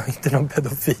 Nej, jag är inte någon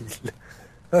pedofil.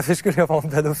 Varför skulle jag vara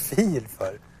en pedofil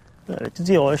för? Jag vet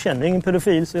inte, jag känner ingen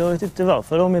pedofil så jag vet inte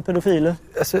varför de är pedofiler.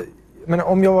 Alltså, men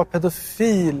om jag var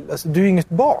pedofil, alltså du är inget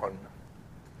barn.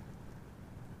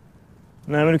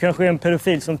 Nej, men du kanske är en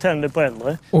pedofil som tänder på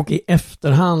äldre. Och i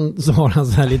efterhand så har han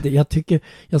så här lite, jag tycker,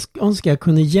 jag önskar jag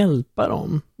kunde hjälpa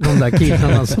dem, de där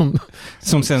killarna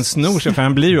som sen snor sig, för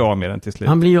han blir ju av med den till slut.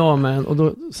 Han blir ju av med den och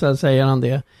då så säger han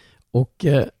det och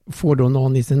får då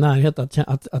någon i sin närhet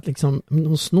att liksom,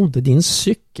 de snodde din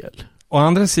cykel. Å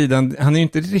andra sidan, han är ju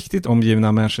inte riktigt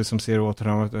omgivna människor som ser åt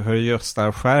honom och hör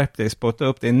Gösta, skärp dig, spotta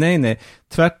upp dig. Nej,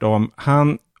 tvärtom.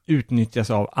 Han utnyttjas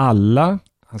av alla.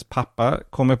 Hans pappa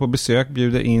kommer på besök,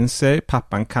 bjuder in sig.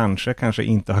 Pappan kanske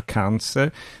inte har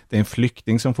cancer. Det är en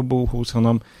flykting som får bo hos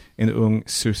honom. En ung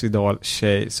suicidal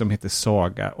tjej som heter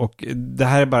Saga. Och det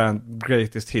här är bara en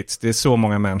greatest hits. Det är så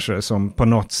många människor som på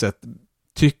något sätt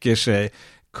tycker sig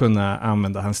kunna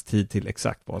använda hans tid till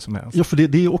exakt vad som helst. Ja, för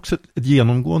det är också ett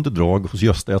genomgående drag hos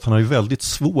Gösta att han har ju väldigt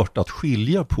svårt att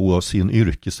skilja på sin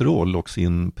yrkesroll och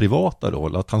sin privata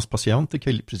roll. Att hans patienter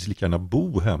kan precis lika gärna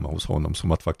bo hemma hos honom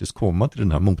som att faktiskt komma till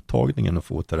den här mottagningen och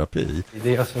få terapi. Det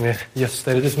är jag som är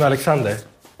Gösta. Är det du som är Alexander?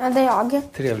 Ja, det är jag.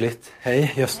 Trevligt.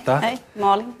 Hej, Gösta. Hej,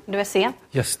 Malin. Du är sen.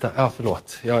 Gösta, ja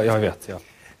förlåt. Jag vet, ja.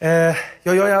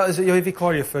 Jag är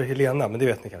vikarie för Helena, men det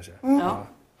vet ni kanske. Mm. Ja.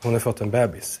 Hon har fått en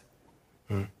bebis.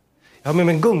 Mm. Ja,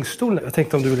 men gungstol, jag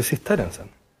tänkte om du ville sitta i den sen.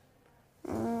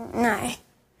 Nej.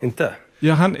 Inte?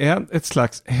 Ja, han är ett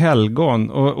slags helgon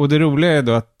och det roliga är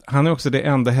då att han är också det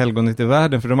enda helgonet i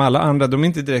världen, för de alla andra, de är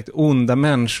inte direkt onda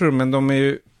människor, men de är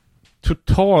ju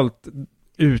totalt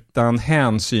utan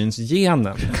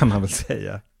hänsynsgenen, kan man väl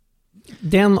säga.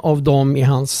 Den av dem i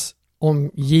hans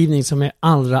omgivning som är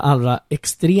allra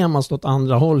extremast åt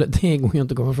andra hållet, det går ju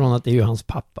inte att komma ifrån att det är ju hans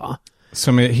pappa.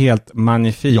 Som är helt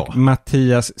magnifik. Ja.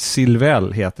 Mattias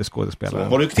Silvell heter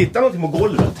skådespelaren. Har du tittat någonting på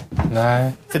golvet?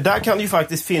 Nej. För där kan det ju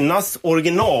faktiskt finnas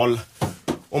original,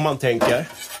 om man tänker.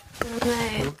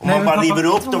 Nej. Om man bara river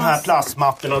upp de här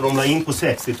plastmattorna de la in på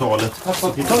 60-talet.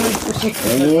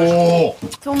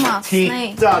 Thomas, titta,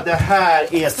 nej. Det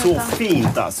här är så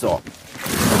fint alltså.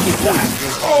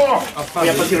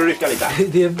 Hjälpa till att rycka lite.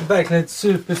 Det är verkligen ett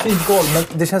superfint golv,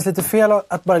 men det känns lite fel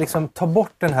att bara liksom ta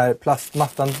bort den här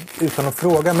plastmattan utan att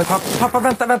fråga. Men pappa,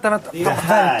 vänta. Det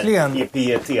här är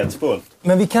pietetsfullt.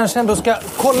 Men vi kanske ändå ska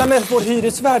kolla med vår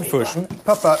hyresvärd först.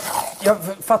 Pappa, jag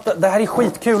fattar, det här är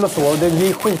skitkul och så, och det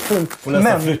blir skitkul. Hon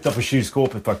nästan flytta på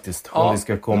kylskåpet faktiskt, om vi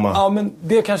ska komma. Ja, men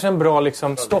det är kanske en bra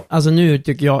liksom stopp. Alltså nu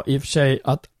tycker jag i och för sig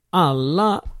att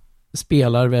alla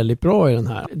spelar väldigt bra i den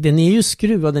här. Den är ju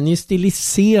skruvad, den är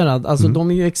stiliserad. Alltså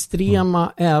de är ju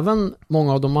extrema, även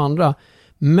många av de andra.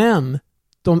 Men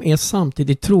de är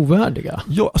samtidigt trovärdiga.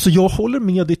 Ja, alltså jag håller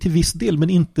med dig till viss del, men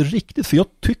inte riktigt. För jag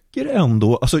tycker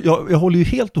ändå, alltså jag håller ju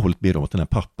helt och hållet med om att den här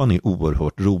pappan är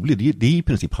oerhört rolig. Det är i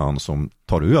princip han som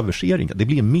tar över serien. Det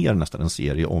blir mer nästan en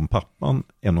serie om pappan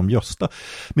än om Gösta.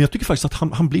 Men jag tycker faktiskt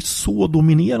att han blir så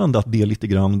dominerande att det lite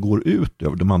grann går ut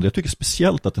över de andra. Jag tycker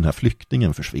speciellt att den här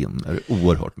flyktingen försvinner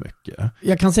oerhört mycket.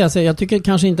 Jag kan säga så, jag tycker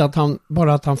kanske inte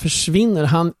att han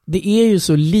försvinner. Det är ju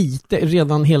så lite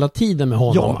redan hela tiden med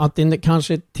honom. Ja. Att det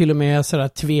kanske till och med är sådär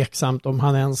tveksamt om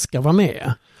han ens ska vara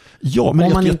med. Ja,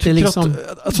 men jag tycker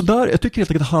jag tycker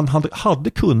helt enkelt att han hade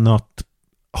kunnat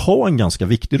ha en ganska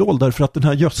viktig roll, därför att den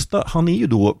här Gösta, han är ju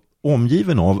då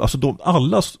omgiven av, alltså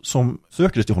alla som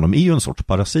söker sig till honom är ju en sorts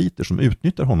parasiter som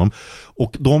utnyttjar honom,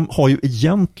 och de har ju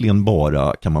egentligen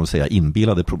bara, kan man väl säga,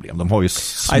 inbillade problem. De har ju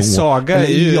små... Saga är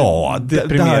ju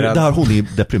deprimerad. Där hon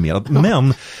är deprimerad.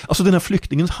 Men alltså den här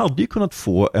flyktingen hade ju kunnat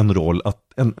få en roll att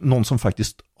någon som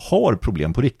faktiskt har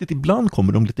problem på riktigt. Ibland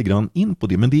kommer de lite grann in på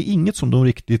det, men det är inget som de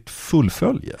riktigt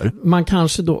fullföljer. Man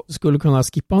kanske då skulle kunna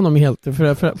skippa honom helt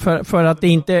för att det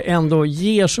inte ändå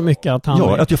ger så mycket att han...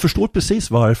 Ja, att jag förstår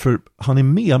precis varför han är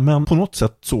med, men på något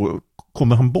sätt så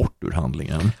kommer han bort ur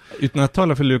handlingen. Utan att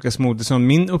tala för Lukas Moodysson,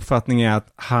 min uppfattning är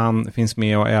att han finns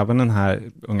med, och även den här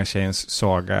unga tjejens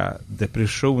Saga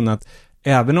depression, att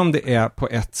även om det är på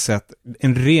ett sätt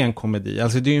en ren komedi,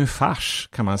 alltså det är ju en fars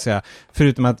kan man säga,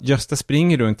 förutom att Gösta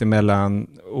springer då inte mellan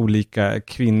olika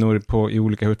kvinnor i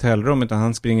olika hotellrum, utan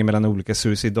han springer mellan olika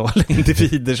suicidala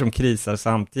individer som krisar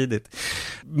samtidigt.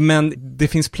 Men det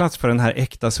finns plats för den här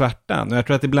äkta svärtan, och jag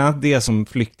tror att det är bland annat det som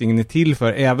Flyktingen är till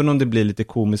för, även om det blir lite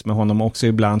komiskt med honom också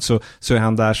ibland, så är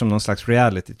han där som någon slags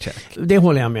reality check. Det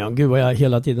håller jag med om. Gud vad jag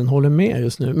hela tiden håller med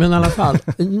just nu. Men i alla fall,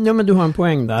 ja, men du har en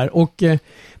poäng där. Och,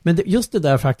 men just det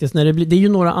där faktiskt, när det är ju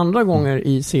några andra gånger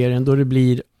i serien då det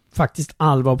blir faktiskt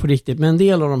allvar på riktigt med en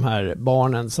del av de här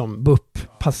barnen som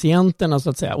BUP-patienterna så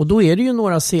att säga. Och då är det ju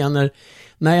några scener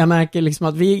när jag märker liksom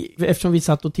att eftersom vi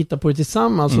satt och tittade på det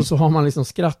tillsammans så har man liksom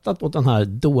skrattat åt den här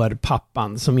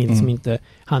dårpappan som inte,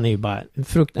 han är ju bara en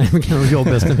fruktansvärt de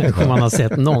jobbigaste människor man har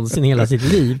sett någonsin i hela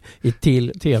sitt liv i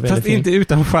till tv. Fast inte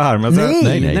utan charm. Alltså.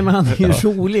 Nej, men han är ju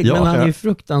rolig, men han är ju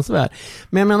fruktansvärd.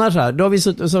 Men jag menar så här, då har vi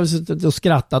suttit och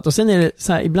skrattat och sen är det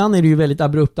så här, ibland är det ju väldigt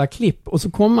abrupta klipp och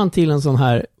så kommer man till en sån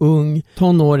här ung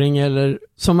tonåring eller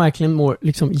som verkligen mår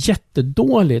liksom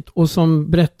jättedåligt och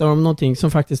som berättar om någonting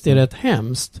som faktiskt är rätt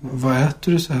hemskt. Vad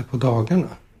äter du så här på dagarna?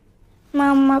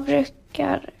 Mamma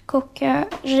brukar koka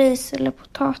ris eller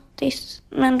potatis.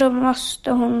 Men då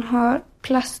måste hon ha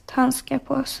plasthandskar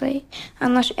på sig.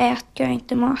 Annars äter jag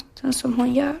inte maten som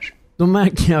hon gör. Då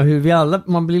märker jag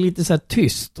hur man blir lite så här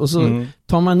tyst och så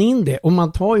tar man in det. Och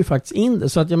man tar ju faktiskt in det.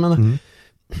 Så att jag menar,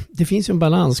 det finns ju en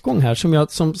balansgång här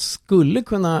som skulle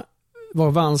kunna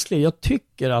vara vansklig. Jag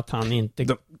tycker att han inte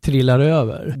trillar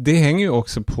över. Det hänger ju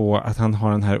också på att han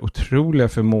har den här otroliga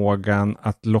förmågan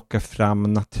att locka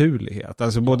fram naturlighet.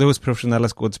 Alltså både hos professionella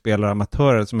skådespelare och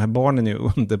amatörer, som här barnen är ju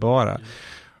underbara.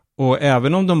 Och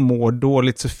även om de mår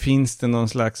dåligt så finns det någon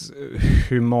slags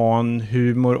human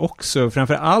humor också.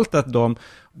 Framför allt att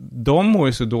de mår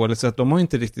ju så dåligt så att de har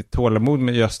inte riktigt tålamod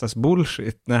med Göstas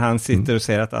bullshit när han sitter och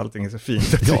säger att allting är så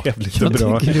fint och trevligt och bra.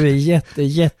 Jag tycker du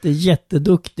är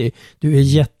jätteduktig. Du är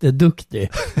jätteduktig.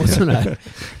 Och sådär.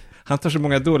 Han tar så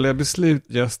många dåliga beslut,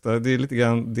 Gösta. Det är lite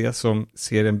grann det som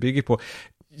serien bygger på.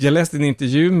 Jag läste en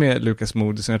intervju med Lukas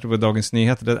Moody som jag tror var Dagens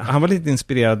Nyheter. Han var lite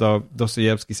inspirerad av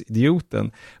Dostojevskijs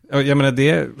Idioten. Jag menar,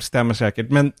 det stämmer säkert.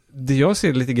 Men det jag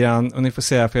ser lite grann, och ni får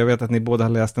säga för jag vet att ni båda har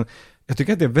läst den, jag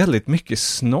tycker att det är väldigt mycket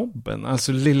snobben.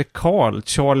 Alltså lille Carl,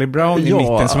 Charlie Brown i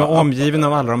mitten som är omgiven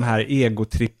av alla de här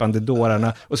egotrippande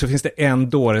dårarna. Och så finns det en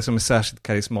dåre som är särskilt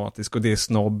karismatisk och det är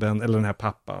snobben eller den här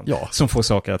pappan som får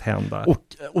saker att hända. Och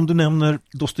om du nämner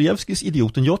Dostojevskijs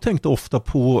Idioten, jag tänkte ofta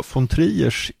på von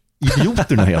Triers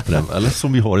Idioterna heter den väl,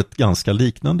 som vi har ett ganska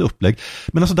liknande upplägg.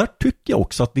 Men alltså där tycker jag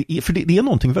också att det är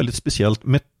någonting väldigt speciellt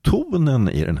med tonen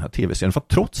i den här tv-serien. För att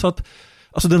trots att,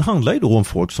 alltså den handlar ju då om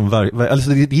folk som, alltså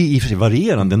det är i och för sig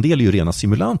varierande, en del är ju rena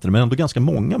simulanter, men ändå ganska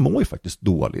många mår ju faktiskt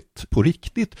dåligt på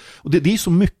riktigt. Och det är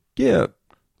så mycket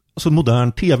alltså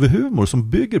modern tv-humor som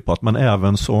bygger på att man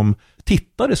även som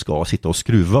tittare ska sitta och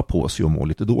skruva på sig och må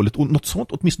lite dåligt. Och något sånt,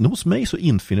 åtminstone hos mig så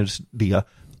infinner det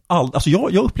alltså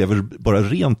jag upplever bara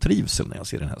ren trivsel när jag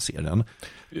ser den här serien.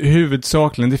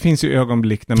 Huvudsakligen, det finns ju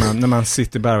ögonblick när man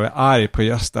sitter bara och är arg på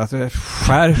Gösta. Att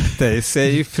skärp dig,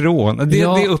 säg ifrån.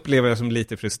 Det upplever jag som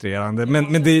lite frustrerande.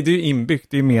 Men det är ju inbyggt,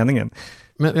 det är ju meningen.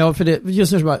 Men för det,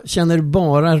 just nu känner du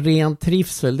bara ren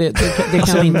trivsel. Det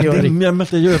alltså, kan inte göra.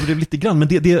 Jag gör det lite grann, men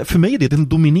för mig är det den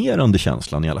dominerande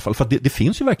känslan i alla fall. För att det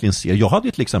finns ju verkligen serier. Jag hade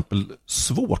ju till exempel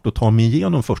svårt att ta mig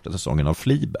igenom första säsongen av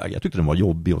Fleabag. Jag tyckte den var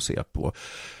jobbig att se på.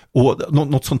 Och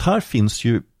något sånt här finns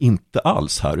ju inte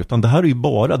alls här, utan det här är ju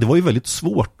bara, det var ju väldigt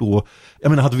svårt då, jag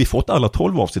menar hade vi fått alla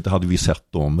 12 avsnitt hade vi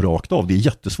sett dem rakt av. Det är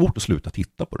jättesvårt att sluta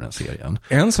titta på den här serien.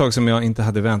 En sak som jag inte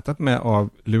hade väntat mig av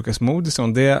Lukas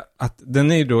Moodysson, det är att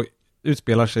den är ju då,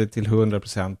 utspelar sig till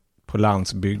 100% på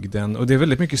landsbygden och det är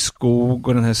väldigt mycket skog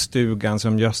och den här stugan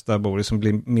som Gösta bor i som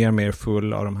blir mer och mer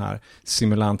full av de här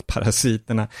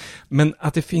simulantparasiterna. Men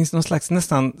att det finns någon slags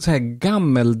nästan så här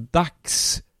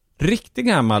gammeldags riktigt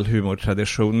gammal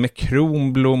humortradition med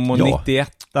Kronblom och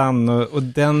 91an och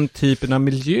den typen av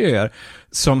miljöer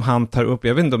som han tar upp.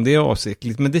 Jag vet inte om det är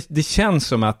avsiktligt, men det känns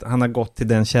som att han har gått till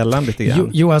den källan lite grann.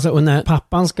 Jo, alltså, och när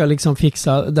pappan ska liksom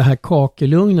fixa det här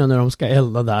kakelugnen när de ska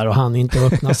elda där och han inte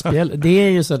öppnar spjäll. Det är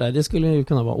ju sådär, det skulle ju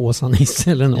kunna vara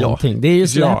Åsa-Nisse eller någonting. Det är ju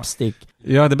slapstick.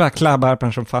 Ja, det är bara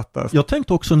klabbarpen som fattas. Jag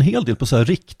tänkte också en hel del på så här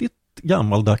riktigt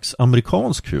gammaldags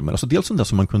amerikansk humor. Alltså dels sånt där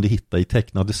som man kunde hitta i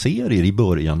tecknade serier i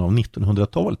början av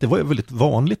 1900-talet. Det var ju väldigt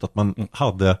vanligt att man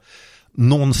hade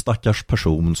någon stackars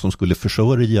person som skulle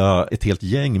försörja ett helt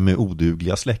gäng med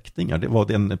odugliga släktingar. Det var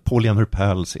den Polly and her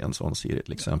pals i en sån serie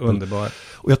till exempel. Underbar.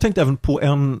 Och jag tänkte även på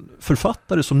en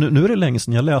författare som nu är det länge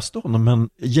sedan jag läste honom, men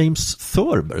James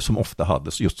Thurber som ofta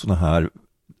hade just såna här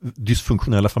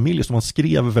dysfunktionella familjer som han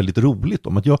skrev väldigt roligt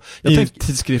om. Att jag I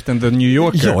tidskriften The New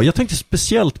Yorker. Ja, jag tänkte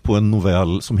speciellt på en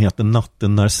novell som heter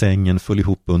Natten när sängen föll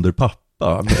ihop under pappa.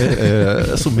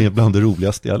 Som är bland det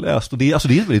roligaste jag läst. Och det är ett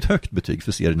väldigt högt betyg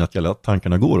för serien att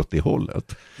tankarna går åt det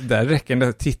hållet. Där räcker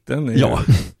den titeln. Ja.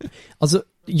 Alltså,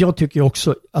 jag tycker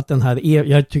också att den här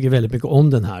jag tycker väldigt mycket om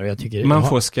den här. Och jag tycker, man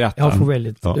får skratta. Jag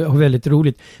får väldigt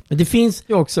roligt. Men det finns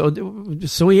ju också, och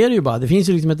så är det ju bara, det finns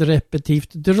ju liksom ett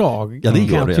repetitivt drag. Ja, det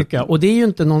kan jag tycka. Och det är ju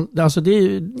inte någon, alltså det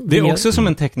är också som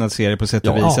en tecknad serie på sätt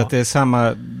och vis, att det är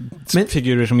samma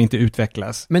figurer som inte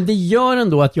utvecklas. Men det gör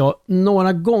ändå att jag,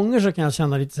 några gånger så kan jag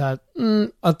känna lite så här,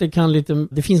 att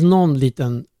det finns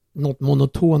något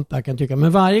monotont där kan jag tycka.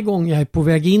 Men varje gång jag är på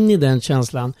väg in i den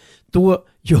känslan, då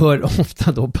gör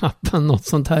ofta då pappan något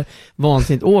sånt här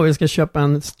vansinnigt. Vi ska köpa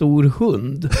en stor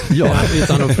hund. Ja,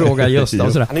 utan att fråga Gösta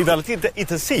och sådär. Han är väldigt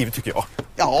intensiv tycker jag.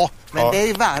 Ja, men det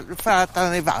är för att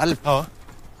han är valp. Ja.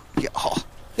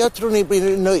 Jag tror ni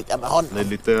blir nöjda med honom.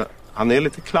 Han är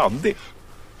lite kladdig.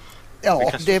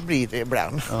 Ja, det blir det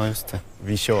ibland. Ja, just det.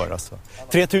 Vi kör alltså.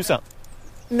 3000?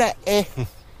 Nej.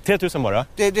 3000 bara?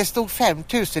 Det stod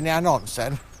 5000 i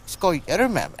annonsen. Skojar du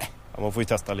med mig? Ja, man får ju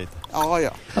testa lite. Ja.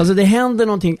 Alltså det händer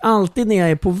någonting alltid när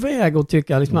jag är på väg och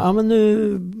tycker liksom, men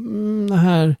nu det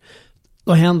här,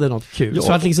 då händer något kul. Ja.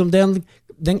 Så att liksom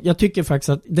jag tycker faktiskt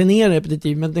att den är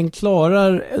repetitiv, men den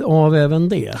klarar av även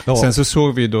det. Ja. Sen så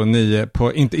såg vi då 9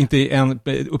 på, inte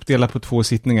uppdelat på 2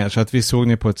 sittningar, så att vi såg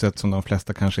ni på ett sätt som de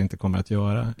flesta kanske inte kommer att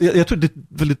göra. Jag tror det är ett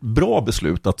väldigt bra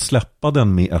beslut att släppa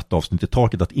den med ett avsnitt i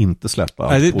taget, att inte släppa...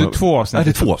 Nej, det är 2 avsnitt. Nej,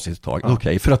 det är 2 avsnitt i taget,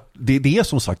 okej. För att det är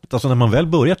som sagt, alltså när man väl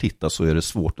börjar titta så är det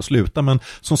svårt att sluta, men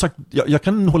som sagt, jag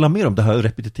kan hålla med om det här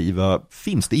repetitiva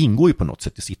finns, det ingår ju på något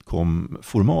sätt i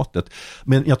sitcom-formatet,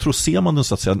 men jag tror ser man den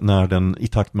så att säga när den i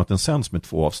takt med att den sänds med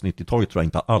 2 avsnitt i taget, tror jag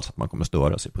inte alls att man kommer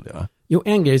störa sig på det. Jo,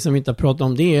 en grej som vi inte har pratat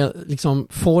om, det är liksom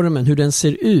formen, hur den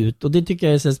ser ut, och det tycker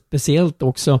jag är så speciellt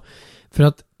också, för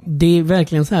att det är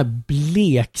verkligen så här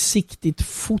bleksiktigt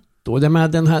foto. Det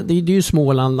är ju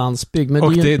Småland landsbygd. Men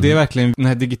och det är verkligen den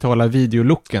här digitala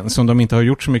videolooken som de inte har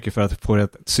gjort så mycket för att få det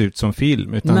att se ut som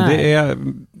film. Utan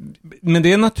men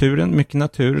det är naturen, mycket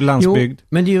natur, landsbygd. Jo,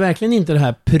 men det är ju verkligen inte det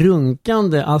här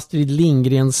prunkande Astrid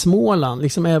Lindgren Småland.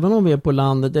 Liksom, även om vi är på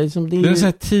landet. Det är en sån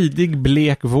här tidig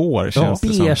blek vår, känns det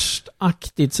som.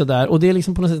 Beige-aktigt sådär. Och det är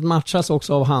liksom på något sätt matchas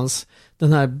också av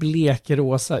den här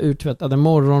blekrosa uttvättade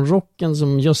morgonrocken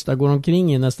som Gösta går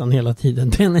omkring i nästan hela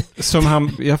tiden.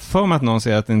 Jag får mig att någon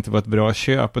säger att det inte var ett bra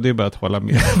köp, och det är bara att hålla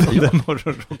med. Den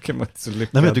morgonrocken var inte så lyckad.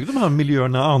 Nej, men jag tycker de här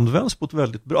miljöerna används på ett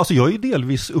väldigt bra... Alltså jag är ju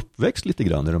delvis uppväxt lite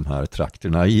grann i de här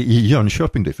trakterna. I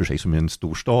Jönköping, det är för sig som är en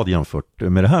stor stad jämfört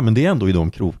med det här, men det är ändå i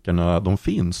de krokarna de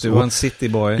finns. Du var en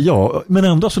cityboy. Ja, men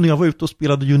ändå så när jag var ute och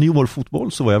spelade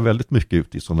juniorfotboll så var jag väldigt mycket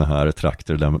ute i sådana här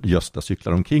trakter där Gösta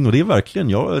cyklar omkring, och det är verkligen,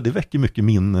 det väcker mycket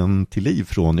minnen till liv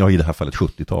från, i det här fallet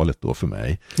 70-talet då för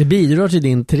mig. Det bidrar till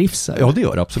din trivsel. Ja, det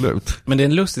gör det absolut. Men det är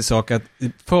en lustig sak att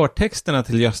förtexterna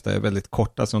till Gösta är väldigt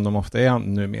korta, som de ofta är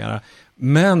numera.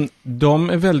 Men de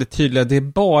är väldigt tydliga. Det är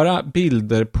bara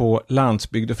bilder på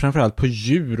landsbygd och framförallt på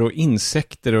djur och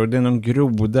insekter, och det är någon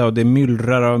groda och det är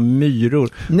myllrar av myror.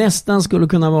 Nästan skulle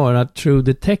kunna vara True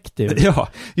Detective. Ja,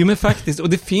 men faktiskt. Och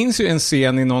det finns ju en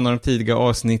scen i någon av de tidiga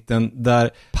avsnitten där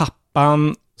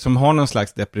pappan, som har någon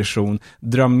slags depression,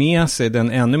 drar med sig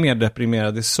den ännu mer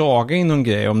deprimerade Saga i någon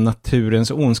grej om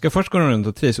naturens ondska. Först går de runt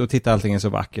och trivs och tittar, allting är så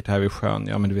vackert här vid sjön.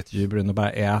 Ja, men du vet, djuren och bara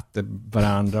äter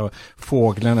varandra, och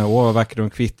fåglarna, vad vackert de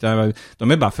kvittrar.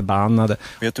 De är bara förbannade.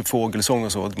 Vet du, fågelsång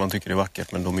och så, man tycker det är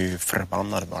vackert, men de är ju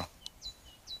förbannade bara.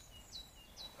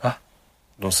 Va?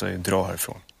 De säger dra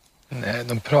härifrån. Nej,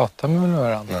 de pratar med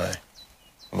varandra. Nej,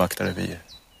 de vaktar revir.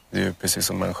 Det är ju precis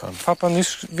som människan. Pappa,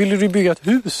 nyss ville du bygga ett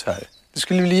hus här. Det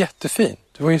skulle bli jättefint.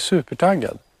 Du var ju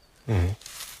supertaggad.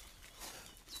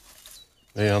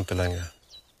 Det är jag inte längre.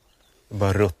 Det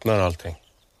bara ruttnar allting.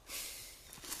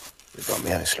 Det är bara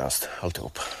meningslöst,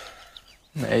 alltihop.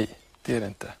 Nej, det är det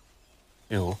inte.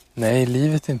 Jo. Nej,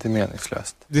 livet är inte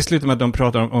meningslöst. Det slutar med att de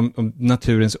pratar om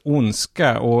naturens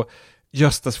ondska, och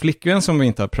Göstas flickvän som vi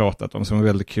inte har pratat om, som är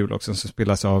väldigt kul också, som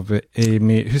spelas av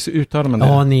Amy. Hur uttalar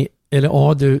man det?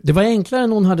 Det var enklare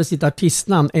när hon hade sitt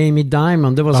artistnamn Amy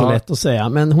Diamond, det var så lätt att säga,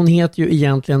 men hon heter ju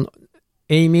egentligen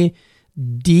Amy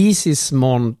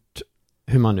Disismont,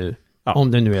 hur man nu Ja.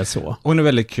 Om det nu är så. Hon är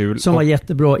väldigt kul. Som var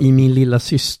jättebra i Min lilla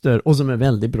syster och som är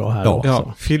väldigt bra här också.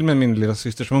 Ja, filmen Min lilla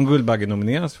syster som hon Guldbagge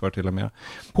nomineras för till och med.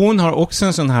 Hon har också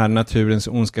en sån här naturens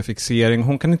ondska fixering.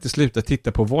 Hon kan inte sluta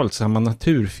titta på våldsamma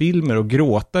naturfilmer och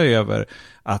gråta över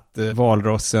att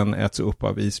valrossen äts upp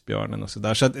av isbjörnen och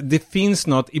sådär. Så att det finns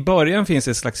något, i början finns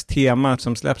ett slags tema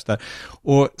som släpps där.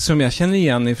 Och som jag känner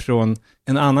igen ifrån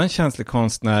en annan känslig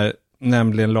konstnär,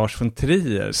 nämligen Lars von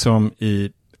Trier, som i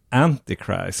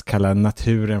Antichrist kallar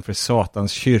naturen för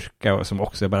Satans kyrka och som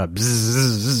också är bara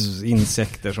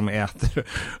insekter som äter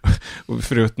och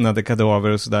förruttnade kadaver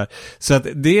och sådär. Så att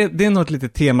det är något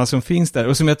litet tema som finns där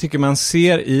och som jag tycker man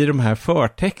ser i de här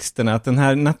förtexterna, att den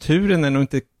här naturen är nog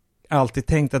inte alltid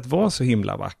tänkt att vara så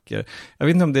himla vacker. Jag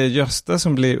vet inte om det är Gösta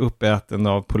som blir uppäten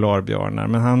av polarbjörnar,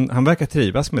 men han verkar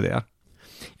trivas med det.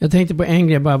 Jag tänkte på en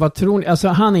grej bara, vad tror ni?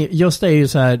 Alltså Gösta är ju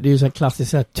så här, det är ju så här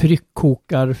klassiskt så här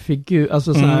tryckkokarfigur,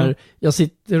 alltså så här, jag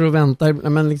sitter och väntar,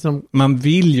 men liksom... Man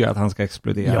vill ju att han ska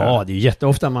explodera. Ja, det är ju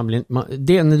jätteofta man blir...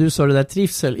 det, när du sa det där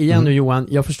trivsel, igen nu Johan,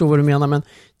 jag förstår vad du menar, men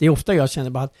det är ofta jag känner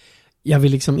bara att jag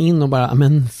vill liksom in och bara,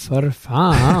 men för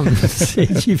fan,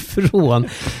 säg ifrån.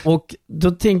 Och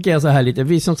då tänker jag så här lite,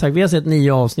 vi har sett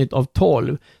 9 avsnitt av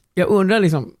 12. Jag undrar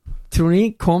liksom, tror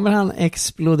ni, kommer han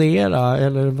explodera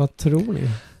eller vad tror ni?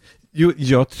 Jo,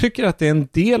 jag tycker att det är en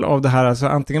del av det här, alltså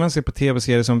antingen man ser på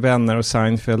tv-serier som Vänner och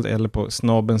Seinfeld eller på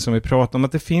Snobben som vi pratar om,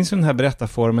 att det finns ju den här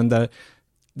berättarformen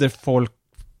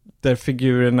där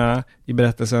figurerna i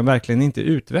berättelsen verkligen inte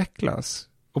utvecklas.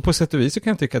 Och på sätt och vis så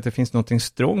kan jag tycka att det finns något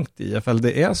strångt i ifall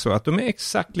det är så att de är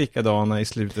exakt likadana i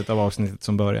slutet av avsnittet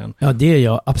som början. Ja, det är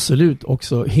jag absolut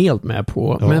också helt med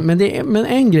på. Ja. Men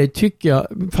en grej tycker jag,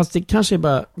 fast det kanske är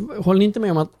bara, håller ni inte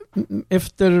med om att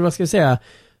efter, vad ska jag säga,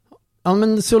 ja,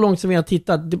 men så långt som vi har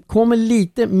tittat, det kommer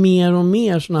lite mer och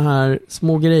mer såna här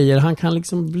små grejer. Han kan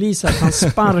liksom bli så att han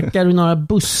sparkar i några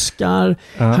buskar.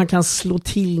 Han kan slå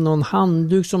till någon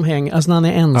handduk som hänger, alltså när han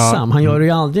är ensam. Han gör det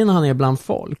ju aldrig när han är bland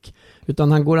folk.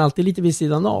 Utan han går alltid lite vid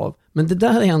sidan av. Men det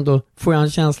där är ändå, får jag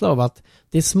en känsla av att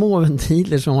det är små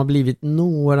ventiler som har blivit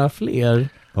några fler.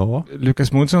 Ja.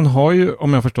 Lukas Moodysson har ju,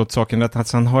 om jag förstått saken rätt,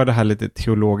 att han har det här lite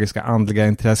teologiska, andliga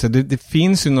intresset. Det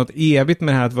finns ju något evigt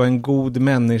med det här att vara en god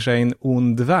människa i en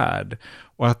ond värld.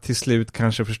 Och att till slut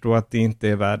kanske förstå att det inte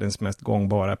är världens mest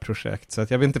gångbara projekt. Så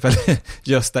att jag vet inte om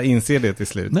Gösta inser det till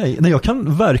slut. Nej, jag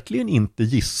kan verkligen inte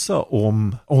gissa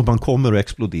om man kommer att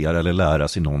explodera eller lära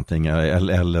sig någonting.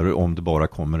 Eller om det bara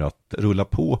kommer att rulla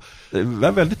på. Jag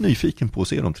är väldigt nyfiken på att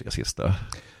se de 3 sista.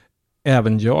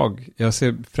 Även jag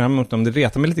ser fram emot dem. Det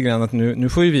retar mig lite grann att nu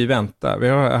får ju vi vänta. Vi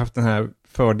har haft den här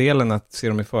fördelen att se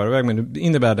dem i förväg, men nu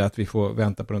innebär det att vi får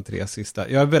vänta på de 3 sista.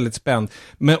 Jag är väldigt spänd.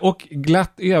 Och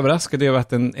glatt överraskad över att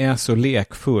den är så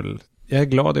lekfull. Jag är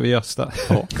glad över Gösta.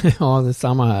 Ja, ja, det är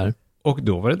samma här. Och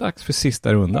då var det dags för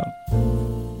sista rundan.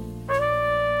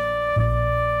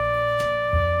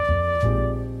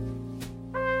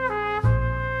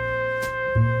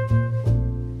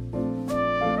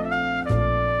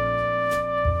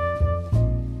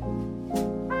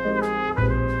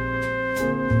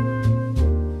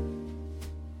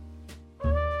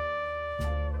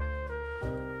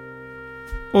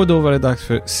 Och då var det dags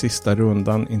för sista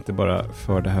rundan, inte bara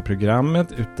för det här programmet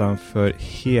utan för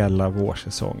hela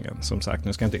vårsäsongen. Som sagt,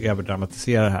 nu ska jag inte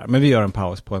överdramatisera det här, men vi gör en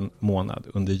paus på en månad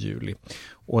under juli.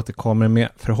 Återkommer med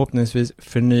förhoppningsvis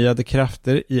förnyade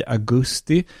krafter i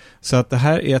augusti. Så att det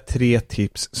här är 3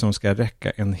 tips som ska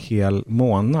räcka en hel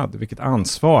månad. Vilket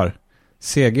ansvar!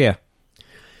 CG?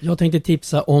 Jag tänkte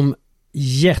tipsa om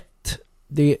Jet.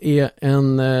 Det är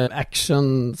en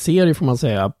actionserie får man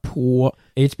säga på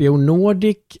HBO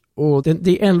Nordic och det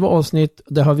är 11 avsnitt,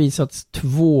 det har visats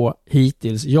 2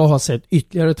 hittills. Jag har sett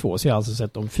ytterligare 2, så jag har alltså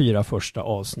sett de 4 första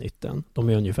avsnitten. De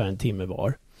är ungefär 1 timme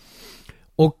var.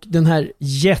 Och den här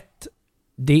Jet,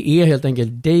 det är helt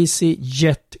enkelt Daisy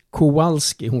Jet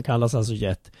Kowalski, hon kallas alltså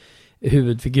Jet,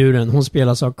 huvudfiguren. Hon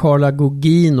spelas av Carla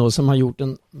Gugino som har gjort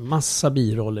en massa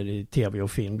biroller i tv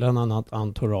och film, bland annat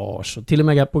Entourage och till och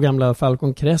med på gamla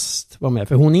Falcon Crest var med,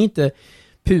 för hon är inte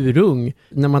purung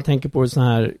när man tänker på såna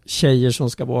här tjejer som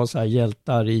ska vara så här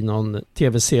hjältar i någon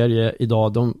tv-serie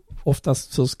idag.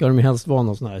 Oftast så ska de helst vara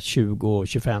någon sån här 20,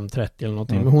 25, 30 eller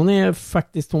någonting. Men hon är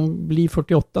faktiskt, hon blir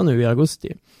 48 nu i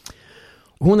augusti.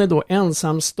 Hon är då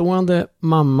ensamstående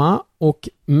mamma och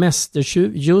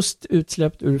mästertjuv, just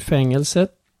utsläppt ur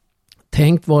fängelset.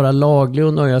 Tänkt vara laglig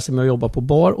och nöja sig med att jobba på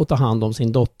bar och ta hand om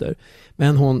sin dotter.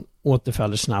 Men hon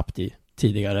återfaller snabbt i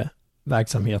tidigare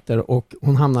verksamheter och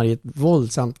hon hamnar i ett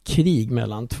våldsamt krig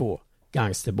mellan 2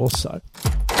 gangsterbossar.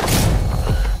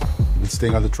 You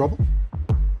staying out of trouble?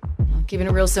 Keeping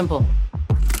it real simple.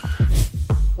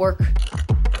 Work,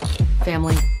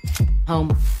 family,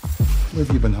 Home. Where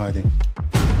have you been hiding?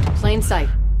 Plain sight.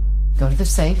 Go to the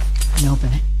safe and open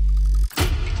it.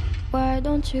 Why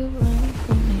don't you run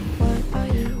from me? What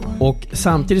are you want? Och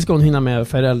samtidigt ska hon hinna med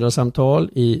föräldrasamtal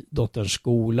i dotterns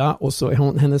skola. Och så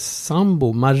är hennes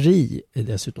sambo Marie är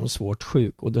dessutom svårt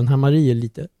sjuk. Och den här Marie är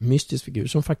lite mystisk figur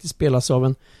som faktiskt spelas av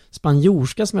en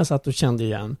spanjorska som jag satt och kände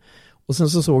igen. Och sen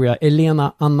så såg jag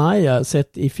Elena Anaya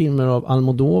sett i filmer av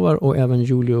Almodóvar och även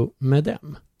Julio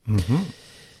Medem. Mm-hmm.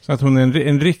 Så att hon är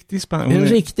en riktig En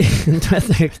riktig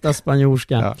äkta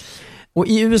spanjorska. Ja. Och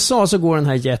i USA så går den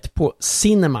här Jet på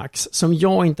Cinemax som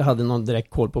jag inte hade någon direkt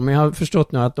koll på. Men jag har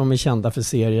förstått nu att de är kända för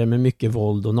serier med mycket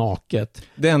våld och naket.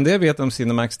 Det enda jag vet om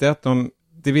Cinemax är att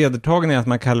det vedertagna är att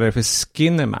man kallar det för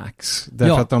Skinemax.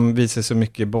 Därför att de visar så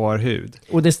mycket barhud.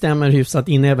 Och det stämmer hyfsat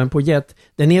in även på Jet.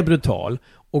 Den är brutal.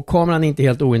 Och kameran är inte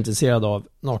helt ointresserad av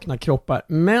nakna kroppar.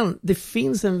 Men det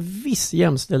finns en viss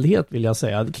jämställdhet vill jag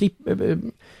säga.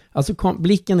 Alltså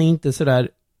blicken är inte sådär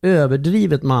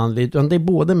överdrivet manligt, utan det är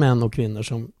både män och kvinnor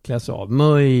som kläs av.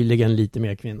 Möjligen lite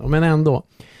mer kvinnor, men ändå.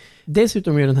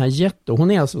 Dessutom är den här Jetto,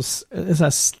 hon är alltså en så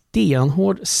här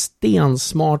stenhård,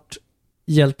 stensmart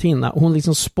hjältinna. Hon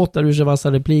liksom spottar ur sig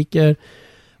vassa repliker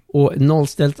och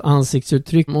nollställt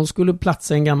ansiktsuttryck. Hon skulle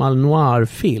platsa i en gammal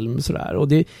noirfilm sådär. Och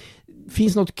det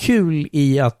finns något kul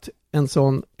i att en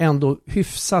sån ändå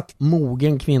hyfsat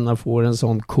mogen kvinna får en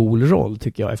sån cool roll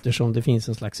tycker jag, eftersom det finns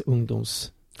en slags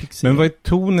ungdomsfixering. Men vad är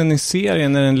tonen i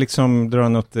serien? Är den liksom drar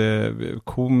något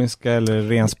komiska eller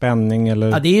ren spänning? Eller?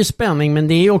 Ja, det är ju spänning, men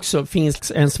det är också,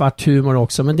 finns en svart humor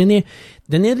också. Men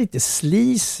den är lite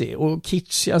sleazy och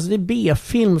kitschig. Alltså det är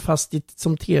B-film fast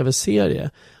som tv-serie.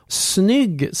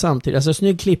 Snygg samtidigt, alltså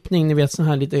snygg klippning, ni vet sån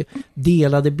här lite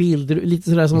delade bilder, lite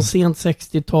sådär som sent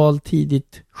 60-tal,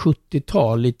 tidigt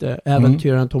 70-tal, lite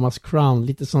äventyraren Thomas Crown,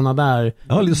 lite såna där.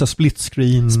 Ja, lite så split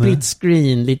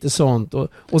screen, lite sånt.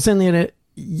 Och sen är det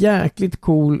jäkligt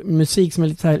cool musik som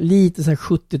är lite så här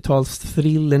 70-tals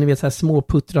thriller, ni vet så här små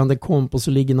puttrande komp och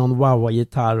så ligger någon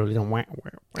wah-wah-gitarr och liksom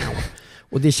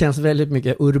och det känns väldigt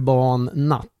mycket urban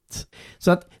natt.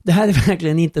 Så att det här är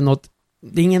verkligen inte något.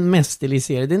 Det är ingen mästerlig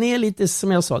serie. Den är lite,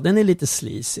 som jag sa, den är lite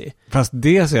sleazy. Fast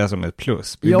det ser jag som ett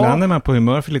plus. Ibland är man på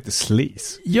humör för lite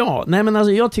sleaze. Ja, nej men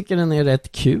alltså jag tycker den är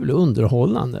rätt kul och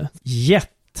underhållande.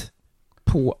 Jet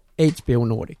på HBO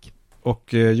Nordic.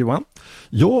 Och Johan?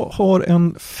 Jag har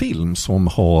en film som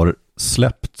har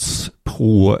släppts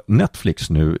på Netflix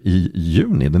nu i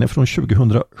juni. Den är från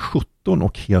 2017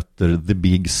 och heter The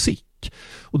Big Sick.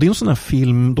 Och det är en sån här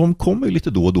film, de kommer ju lite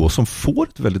då och då som får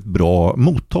ett väldigt bra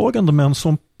mottagande men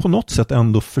som på något sätt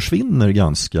ändå försvinner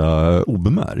ganska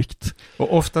obemärkt.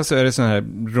 Och ofta så är det såna här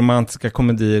romantiska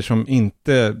komedier som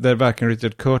inte, där varken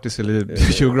Richard Curtis eller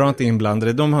Hugh Grant är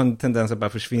inblandade, de har en tendens att bara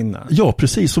försvinna. Ja,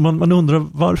 precis. Och man undrar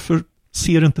varför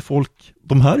ser inte folk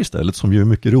de här istället som ju är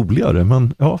mycket roligare.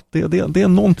 Men ja, det är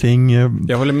någonting.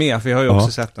 Jag håller med, för jag har ju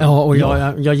också sett den. Ja, och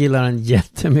jag gillar den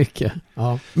jättemycket.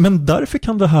 Ja. Men därför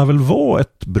kan det här väl vara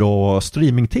ett bra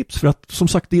streamingtips. För att som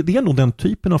sagt, det är nog den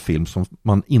typen av film som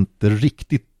man inte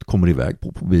riktigt kommer iväg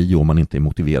på bio om man inte är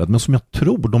motiverad. Men som jag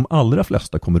tror de allra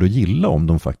flesta kommer att gilla om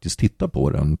de faktiskt tittar på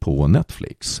den på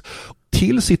Netflix.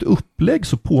 Till sitt upplägg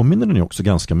så påminner den ju också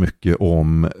ganska mycket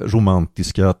om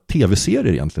romantiska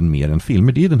tv-serier egentligen mer än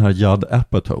filmer. Det är den här Judd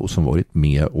Apatow som varit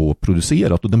med och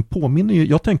producerat. Och den påminner ju,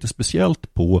 jag tänkte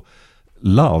speciellt på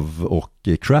Love och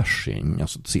Crashing,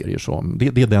 alltså serier som,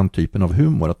 det är den typen av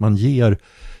humor. Att man ger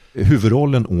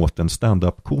huvudrollen åt en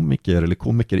stand-up-komiker eller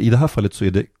komiker. I det här fallet så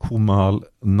är det Kumail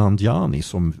Nanjiani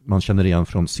som man känner igen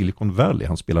från Silicon Valley.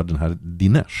 Han spelar den här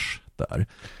Dinesh där.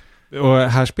 Och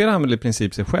här spelar han väl i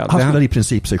princip sig själv? Han spelar i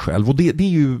princip sig själv. Och det är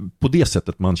ju på det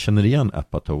sättet man känner igen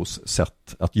Apatows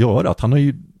sätt att göra. Att han har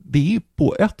ju, det är ju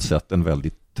på ett sätt en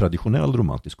väldigt traditionell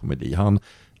romantisk komedi.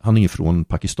 Han är ju från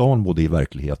Pakistan både i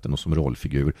verkligheten och som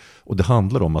rollfigur. Och det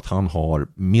handlar om att han har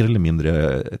mer eller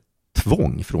mindre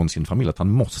tvång från sin familj att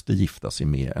han måste gifta sig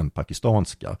med en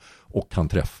pakistanska och han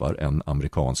träffar en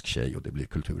amerikansk tjej och det blir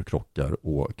kulturkrockar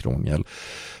och krångel.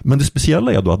 Men det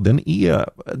speciella är då att det är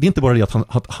inte bara det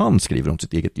att han skriver om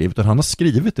sitt eget liv utan han har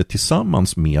skrivit det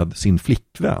tillsammans med sin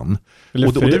flickvän.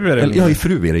 Eller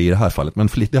fru är det i det här fallet, men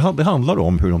det handlar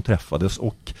om hur de träffades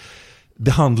och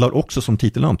det handlar också som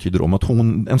titeln antyder om att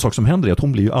en sak som händer är att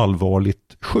hon blir ju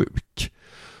allvarligt sjuk.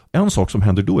 En sak som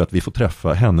händer då är att vi får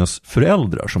träffa hennes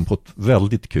föräldrar som på ett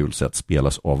väldigt kul sätt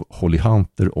spelas av Holly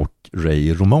Hunter och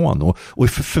Ray Romano. Och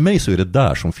för mig så är det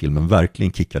där som filmen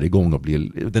verkligen kickar igång och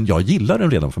jag gillar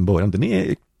den redan från början. Den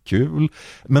är kul.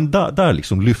 Men där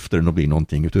liksom lyfter den och blir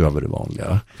någonting utöver det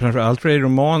vanliga. Framförallt Ray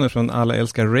Romano från Alla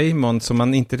älskar Raymond, som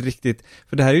man inte riktigt...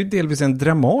 För det här är ju delvis en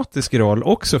dramatisk roll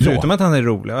också, förutom att han är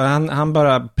rolig. Han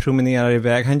bara promenerar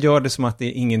iväg. Han gör det som att det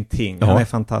är ingenting. Han är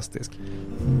fantastisk.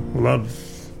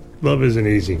 Love isn't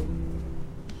easy.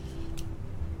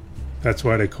 That's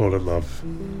why they call it love.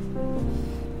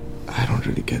 I don't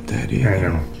really get that either. I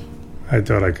know. I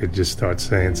thought I could just start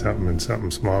saying something and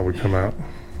something smart would come out.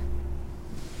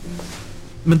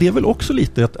 Men det är väl också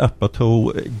lite ett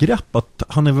Apatow-grepp att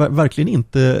han är verkligen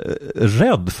inte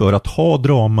rädd för att ha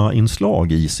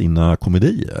dramainslag i sina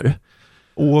komedier.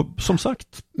 Och som sagt...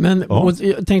 Men och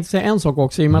jag tänkte säga en sak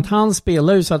också, i och med att han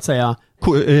spelar ju så att säga...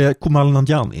 Kumail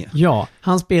Nanjiani. Ja,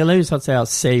 han spelar ju så att säga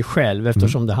sig själv,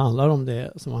 eftersom det handlar om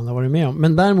det som han har varit med om.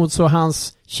 Men däremot så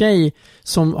hans tjej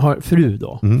som har fru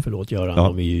då, förlåt Göran,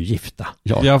 de är ju gifta.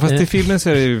 Ja, fast i filmen så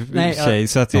är det ju tjej,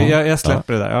 så att jag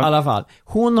släpper det där. Ja. I alla fall.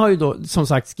 Hon har ju då som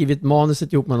sagt skrivit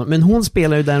manuset ihop med honom, men hon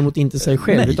spelar ju däremot inte sig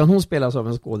själv, utan hon spelas av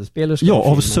en skådespelerska. Ja,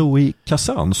 av Zoe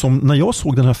Kazan, som när jag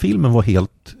såg den här filmen var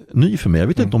helt ny för mig. Jag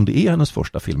vet inte om det är hennes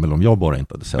första film eller om jag bara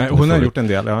inte hade sett den. Hon har gjort en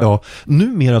del, ja.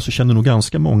 Numera så känner nog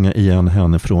ganska många igen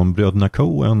henne från bröderna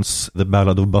Coens The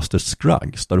Ballad of Buster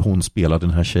Scruggs, där hon spelar den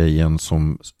här tjejen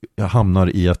som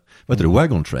hamnar i ett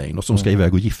wagon train och som ska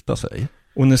iväg och gifta sig.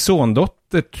 Hon är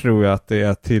sondotter, tror jag att det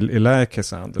är, till Elia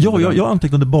Kazan. Ja, jag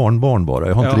antecknade barnbarn bara.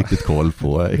 Jag har inte riktigt koll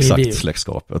på exakt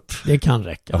släktskapet. Det kan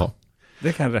räcka. Jaha.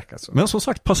 Det kan räcka så. Men som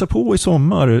sagt, passa på i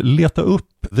sommar. Leta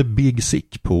upp The Big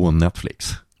Sick på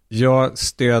Netflix. Jag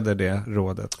stöder det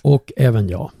rådet. Och även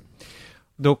jag.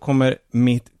 Då kommer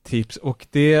mitt tips, och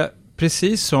det är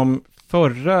precis som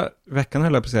förra veckan,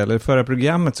 höll jag på att säga, eller förra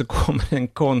programmet, så kommer en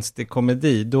konstig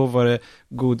komedi. Då var det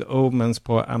Good Omens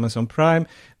på Amazon Prime.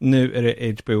 Nu är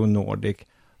det HBO Nordic.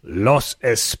 Los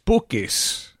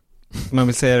Espookies. Man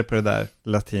vill säga det på det där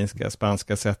latinska,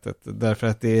 spanska sättet. Därför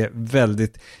att det är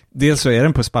väldigt... Dels så är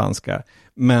den på spanska,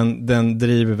 men den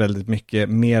driver väldigt mycket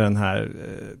med den här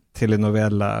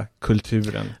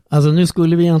telenovella-kulturen. Alltså nu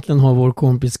skulle vi egentligen ha vår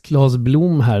kompis Claes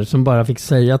Blom här som bara fick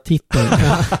säga titeln.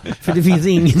 För det finns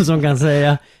ingen som kan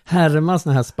säga härma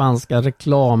såna här spanska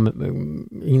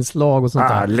reklaminslag och sånt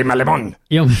där. Lima Limon!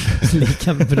 Ja,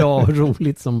 lika bra och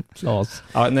roligt som Claes.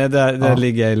 Ja, nej, där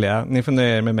ligger jag i lä. Ni får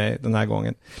nöja er med mig den här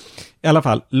gången. I alla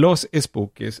fall, Los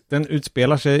Espookies, den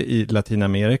utspelar sig i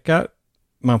Latinamerika.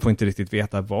 Man får inte riktigt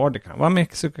veta var. Det kan vara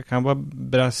Mexiko, kan vara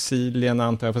Brasilien,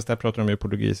 antar jag, fast där pratar de ju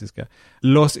portugisiska.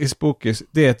 Los Espookies,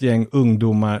 det är ett gäng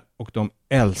ungdomar och de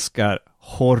älskar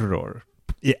horror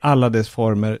i alla dess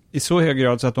former, i så hög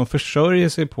grad så att de försörjer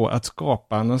sig på att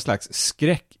skapa någon slags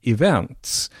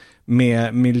skräckevents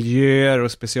med miljöer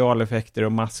och specialeffekter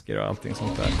och masker och allting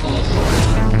sånt där.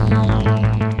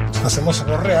 Hacemos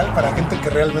algo real para gente que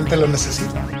realmente lo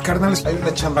necesita. Carnales, hay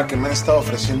una chamba que me han estado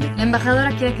ofreciendo. La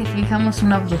embajadora quiere que fijamos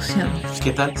una abducción.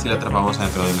 ¿Qué tal si la atrapamos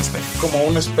dentro de un espejo? Como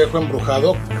un espejo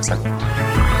embrujado. Exacto.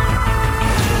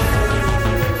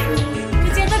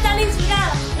 Me siento tan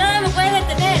inspirada. Nada me puede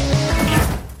detener.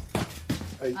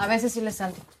 A veces sí le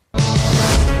salto.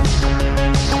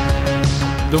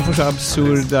 De får så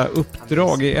absurda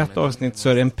uppdrag. I ett avsnitt så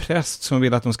är det en präst som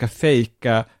vill att de ska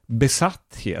fejka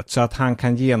besatthet så att han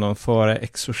kan genomföra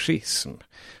exorcism.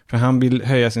 För han vill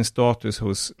höja sin status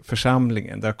hos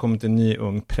församlingen. Där har kommit en ny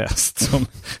ung präst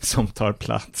som tar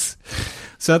plats.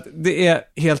 Så att det är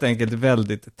helt enkelt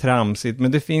väldigt tramsigt.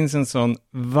 Men det finns en sån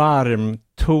varm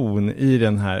ton i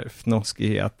den här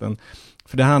fnoskigheten.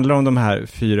 För det handlar om de här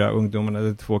 4 ungdomarna. Det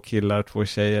är 2 killar, 2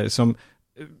 tjejer som...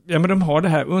 Ja, men de har det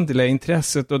här underliga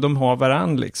intresset och de har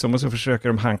varann liksom, och så försöker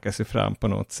de hanka sig fram på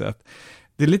något sätt.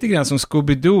 Det är lite grann som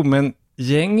Scooby-Doo, men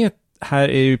gänget här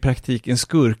är ju i praktiken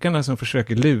skurkarna som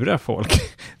försöker lura folk.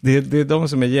 Det är de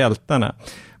som är hjältarna.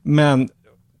 Men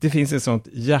det finns ett sånt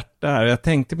hjärta här. Jag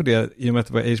tänkte på det i och med att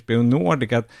det var HBO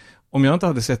Nordic, att om jag inte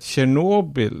hade sett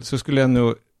Chernobyl så skulle jag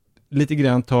nog lite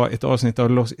grann ta ett avsnitt av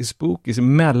Los Espookies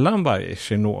mellan varje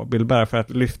Chernobyl, bara för att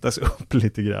lyftas upp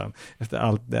lite grann efter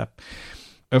allt det.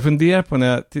 Jag funderar på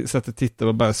när jag satt och tittade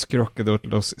och bara skrockade åt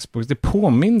Los Espookies. Det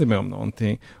påminde mig om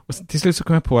någonting. Och till slut så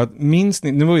kom jag på att, minns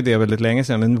ni, nu var ju det väldigt länge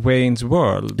sedan, men Wayne's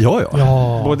World.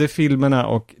 Ja. Både filmerna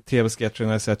och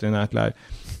tv-sketcherna i Saturday Night Live.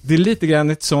 Det är lite grann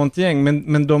ett sånt gäng,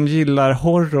 men de gillar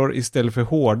horror istället för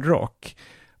hårdrock.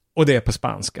 Och det är på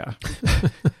spanska.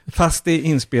 Fast det är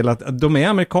inspelat, de är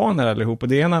amerikaner allihop och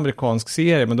det är en amerikansk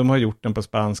serie, men de har gjort den på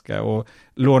spanska. Och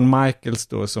Lorne Michaels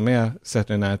då, som är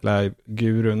Saturday Night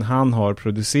Live-gurun, han har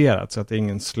producerat, så att det är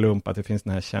ingen slump att det finns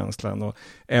den här känslan. Och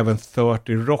även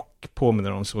 30 Rock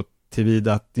påminner om så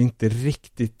tillvida att det inte är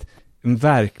riktigt en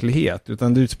verklighet,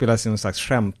 utan det utspelar sig i en slags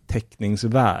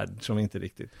skämtteckningsvärld som inte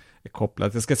riktigt är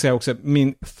kopplat. Jag ska säga också,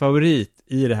 min favorit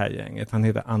i det här gänget, han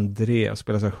heter André och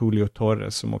spelas av Julio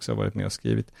Torres som också har varit med och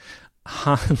skrivit.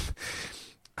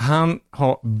 Han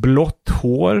har blått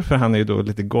hår, för han är ju då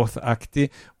lite goth-aktig,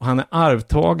 och han är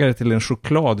arvtagare till en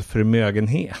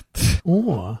chokladförmögenhet.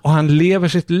 Och han lever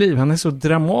sitt liv, han är så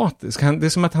dramatisk. Det är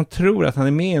som att han tror att han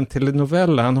är med i en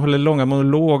telenovella. Han håller långa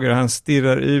monologer och han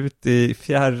stirrar ut i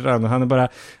fjärran, och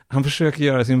han försöker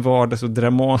göra sin vardag så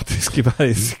dramatisk i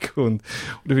varje sekund.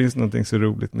 Och det finns någonting så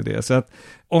roligt med det. Så att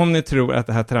om ni tror att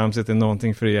det här tramset är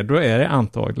någonting för er, då är det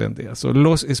antagligen det. Så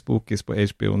Los Spookies på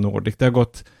HBO Nordic. Det har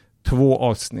gått 2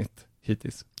 avsnitt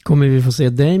hittills. Kommer vi få se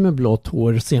dig med blått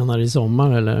hår senare i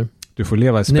sommar, eller? Du får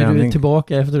leva i spänning. När du är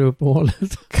tillbaka efter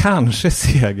uppehållet. Kanske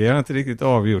seger, jag har inte riktigt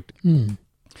avgjort.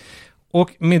 Och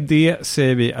med det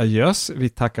säger vi adjöss. Vi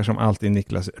tackar som alltid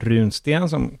Niklas Runsten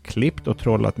som klippt och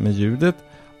trollat med ljudet.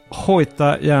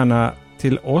 Hojta gärna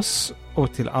till oss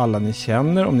och till alla ni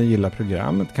känner om ni gillar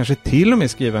programmet. Kanske till och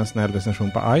med skriva en snäll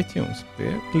recension på iTunes.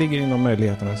 Det ligger inom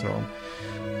möjligheternas ram.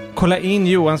 Kolla in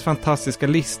Johans fantastiska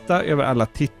lista över alla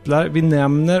titlar vi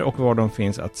nämner och var de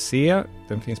finns att se.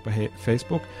 Den finns på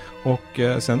Facebook. Och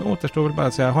sen återstår väl bara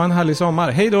att säga ha en härlig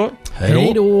sommar. Hej då!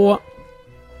 Hej då!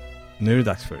 Nu är det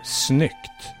dags för Snyggt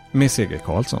med Seger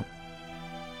Karlsson.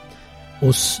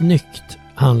 Och Snyggt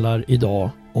handlar idag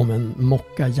om en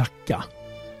mockajacka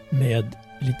med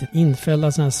lite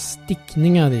infällda såna här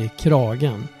stickningar i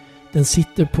kragen. Den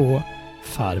sitter på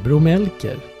farbror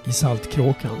Melker i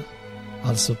Saltkråkan.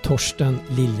 Alltså Torsten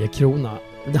Liljekrona.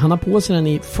 Han har på sig den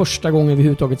i första gången vi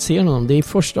överhuvudtaget ser honom. Det är i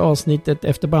första avsnittet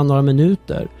efter bara några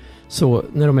minuter. Så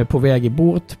när de är på väg i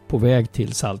båt, på väg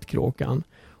till Saltkråkan.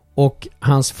 Och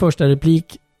hans första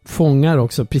replik fångar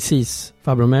också precis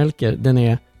farbror Melker. Den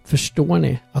är, förstår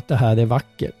ni att det här är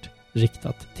vackert?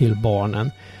 Riktat till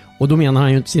barnen. Och då menar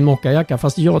han ju inte sin mockajacka,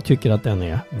 fast jag tycker att den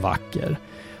är vacker.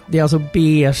 Det är alltså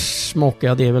beige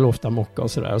mocka, det är väl ofta mocka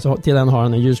och sådär. Så till den har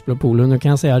han en ljusblå polo. Nu kan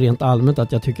jag säga rent allmänt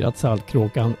att jag tycker att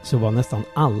Saltkråkan så var nästan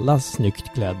alla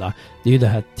snyggt klädda. Det är ju det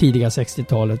här tidiga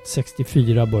 60-talet,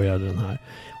 64 började den här.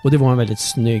 Och det var en väldigt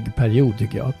snygg period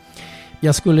tycker jag.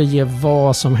 Jag skulle ge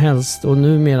vad som helst, och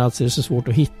numera alltså är det så svårt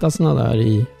att hitta såna där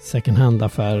i second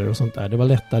hand-affärer och sånt där. Det var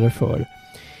lättare förr.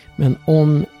 Men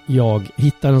om jag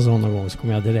hittar en sån någon gång så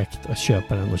kommer jag direkt att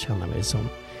köpa den och känna mig som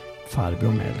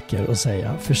farbror Melker och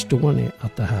säga, förstår ni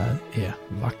att det här är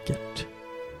vackert?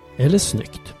 Eller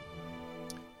snyggt?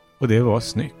 Och det var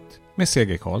Snyggt med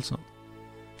Seger Karlsson.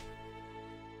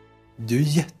 Du är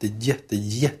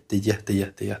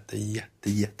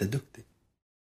jätteduktig.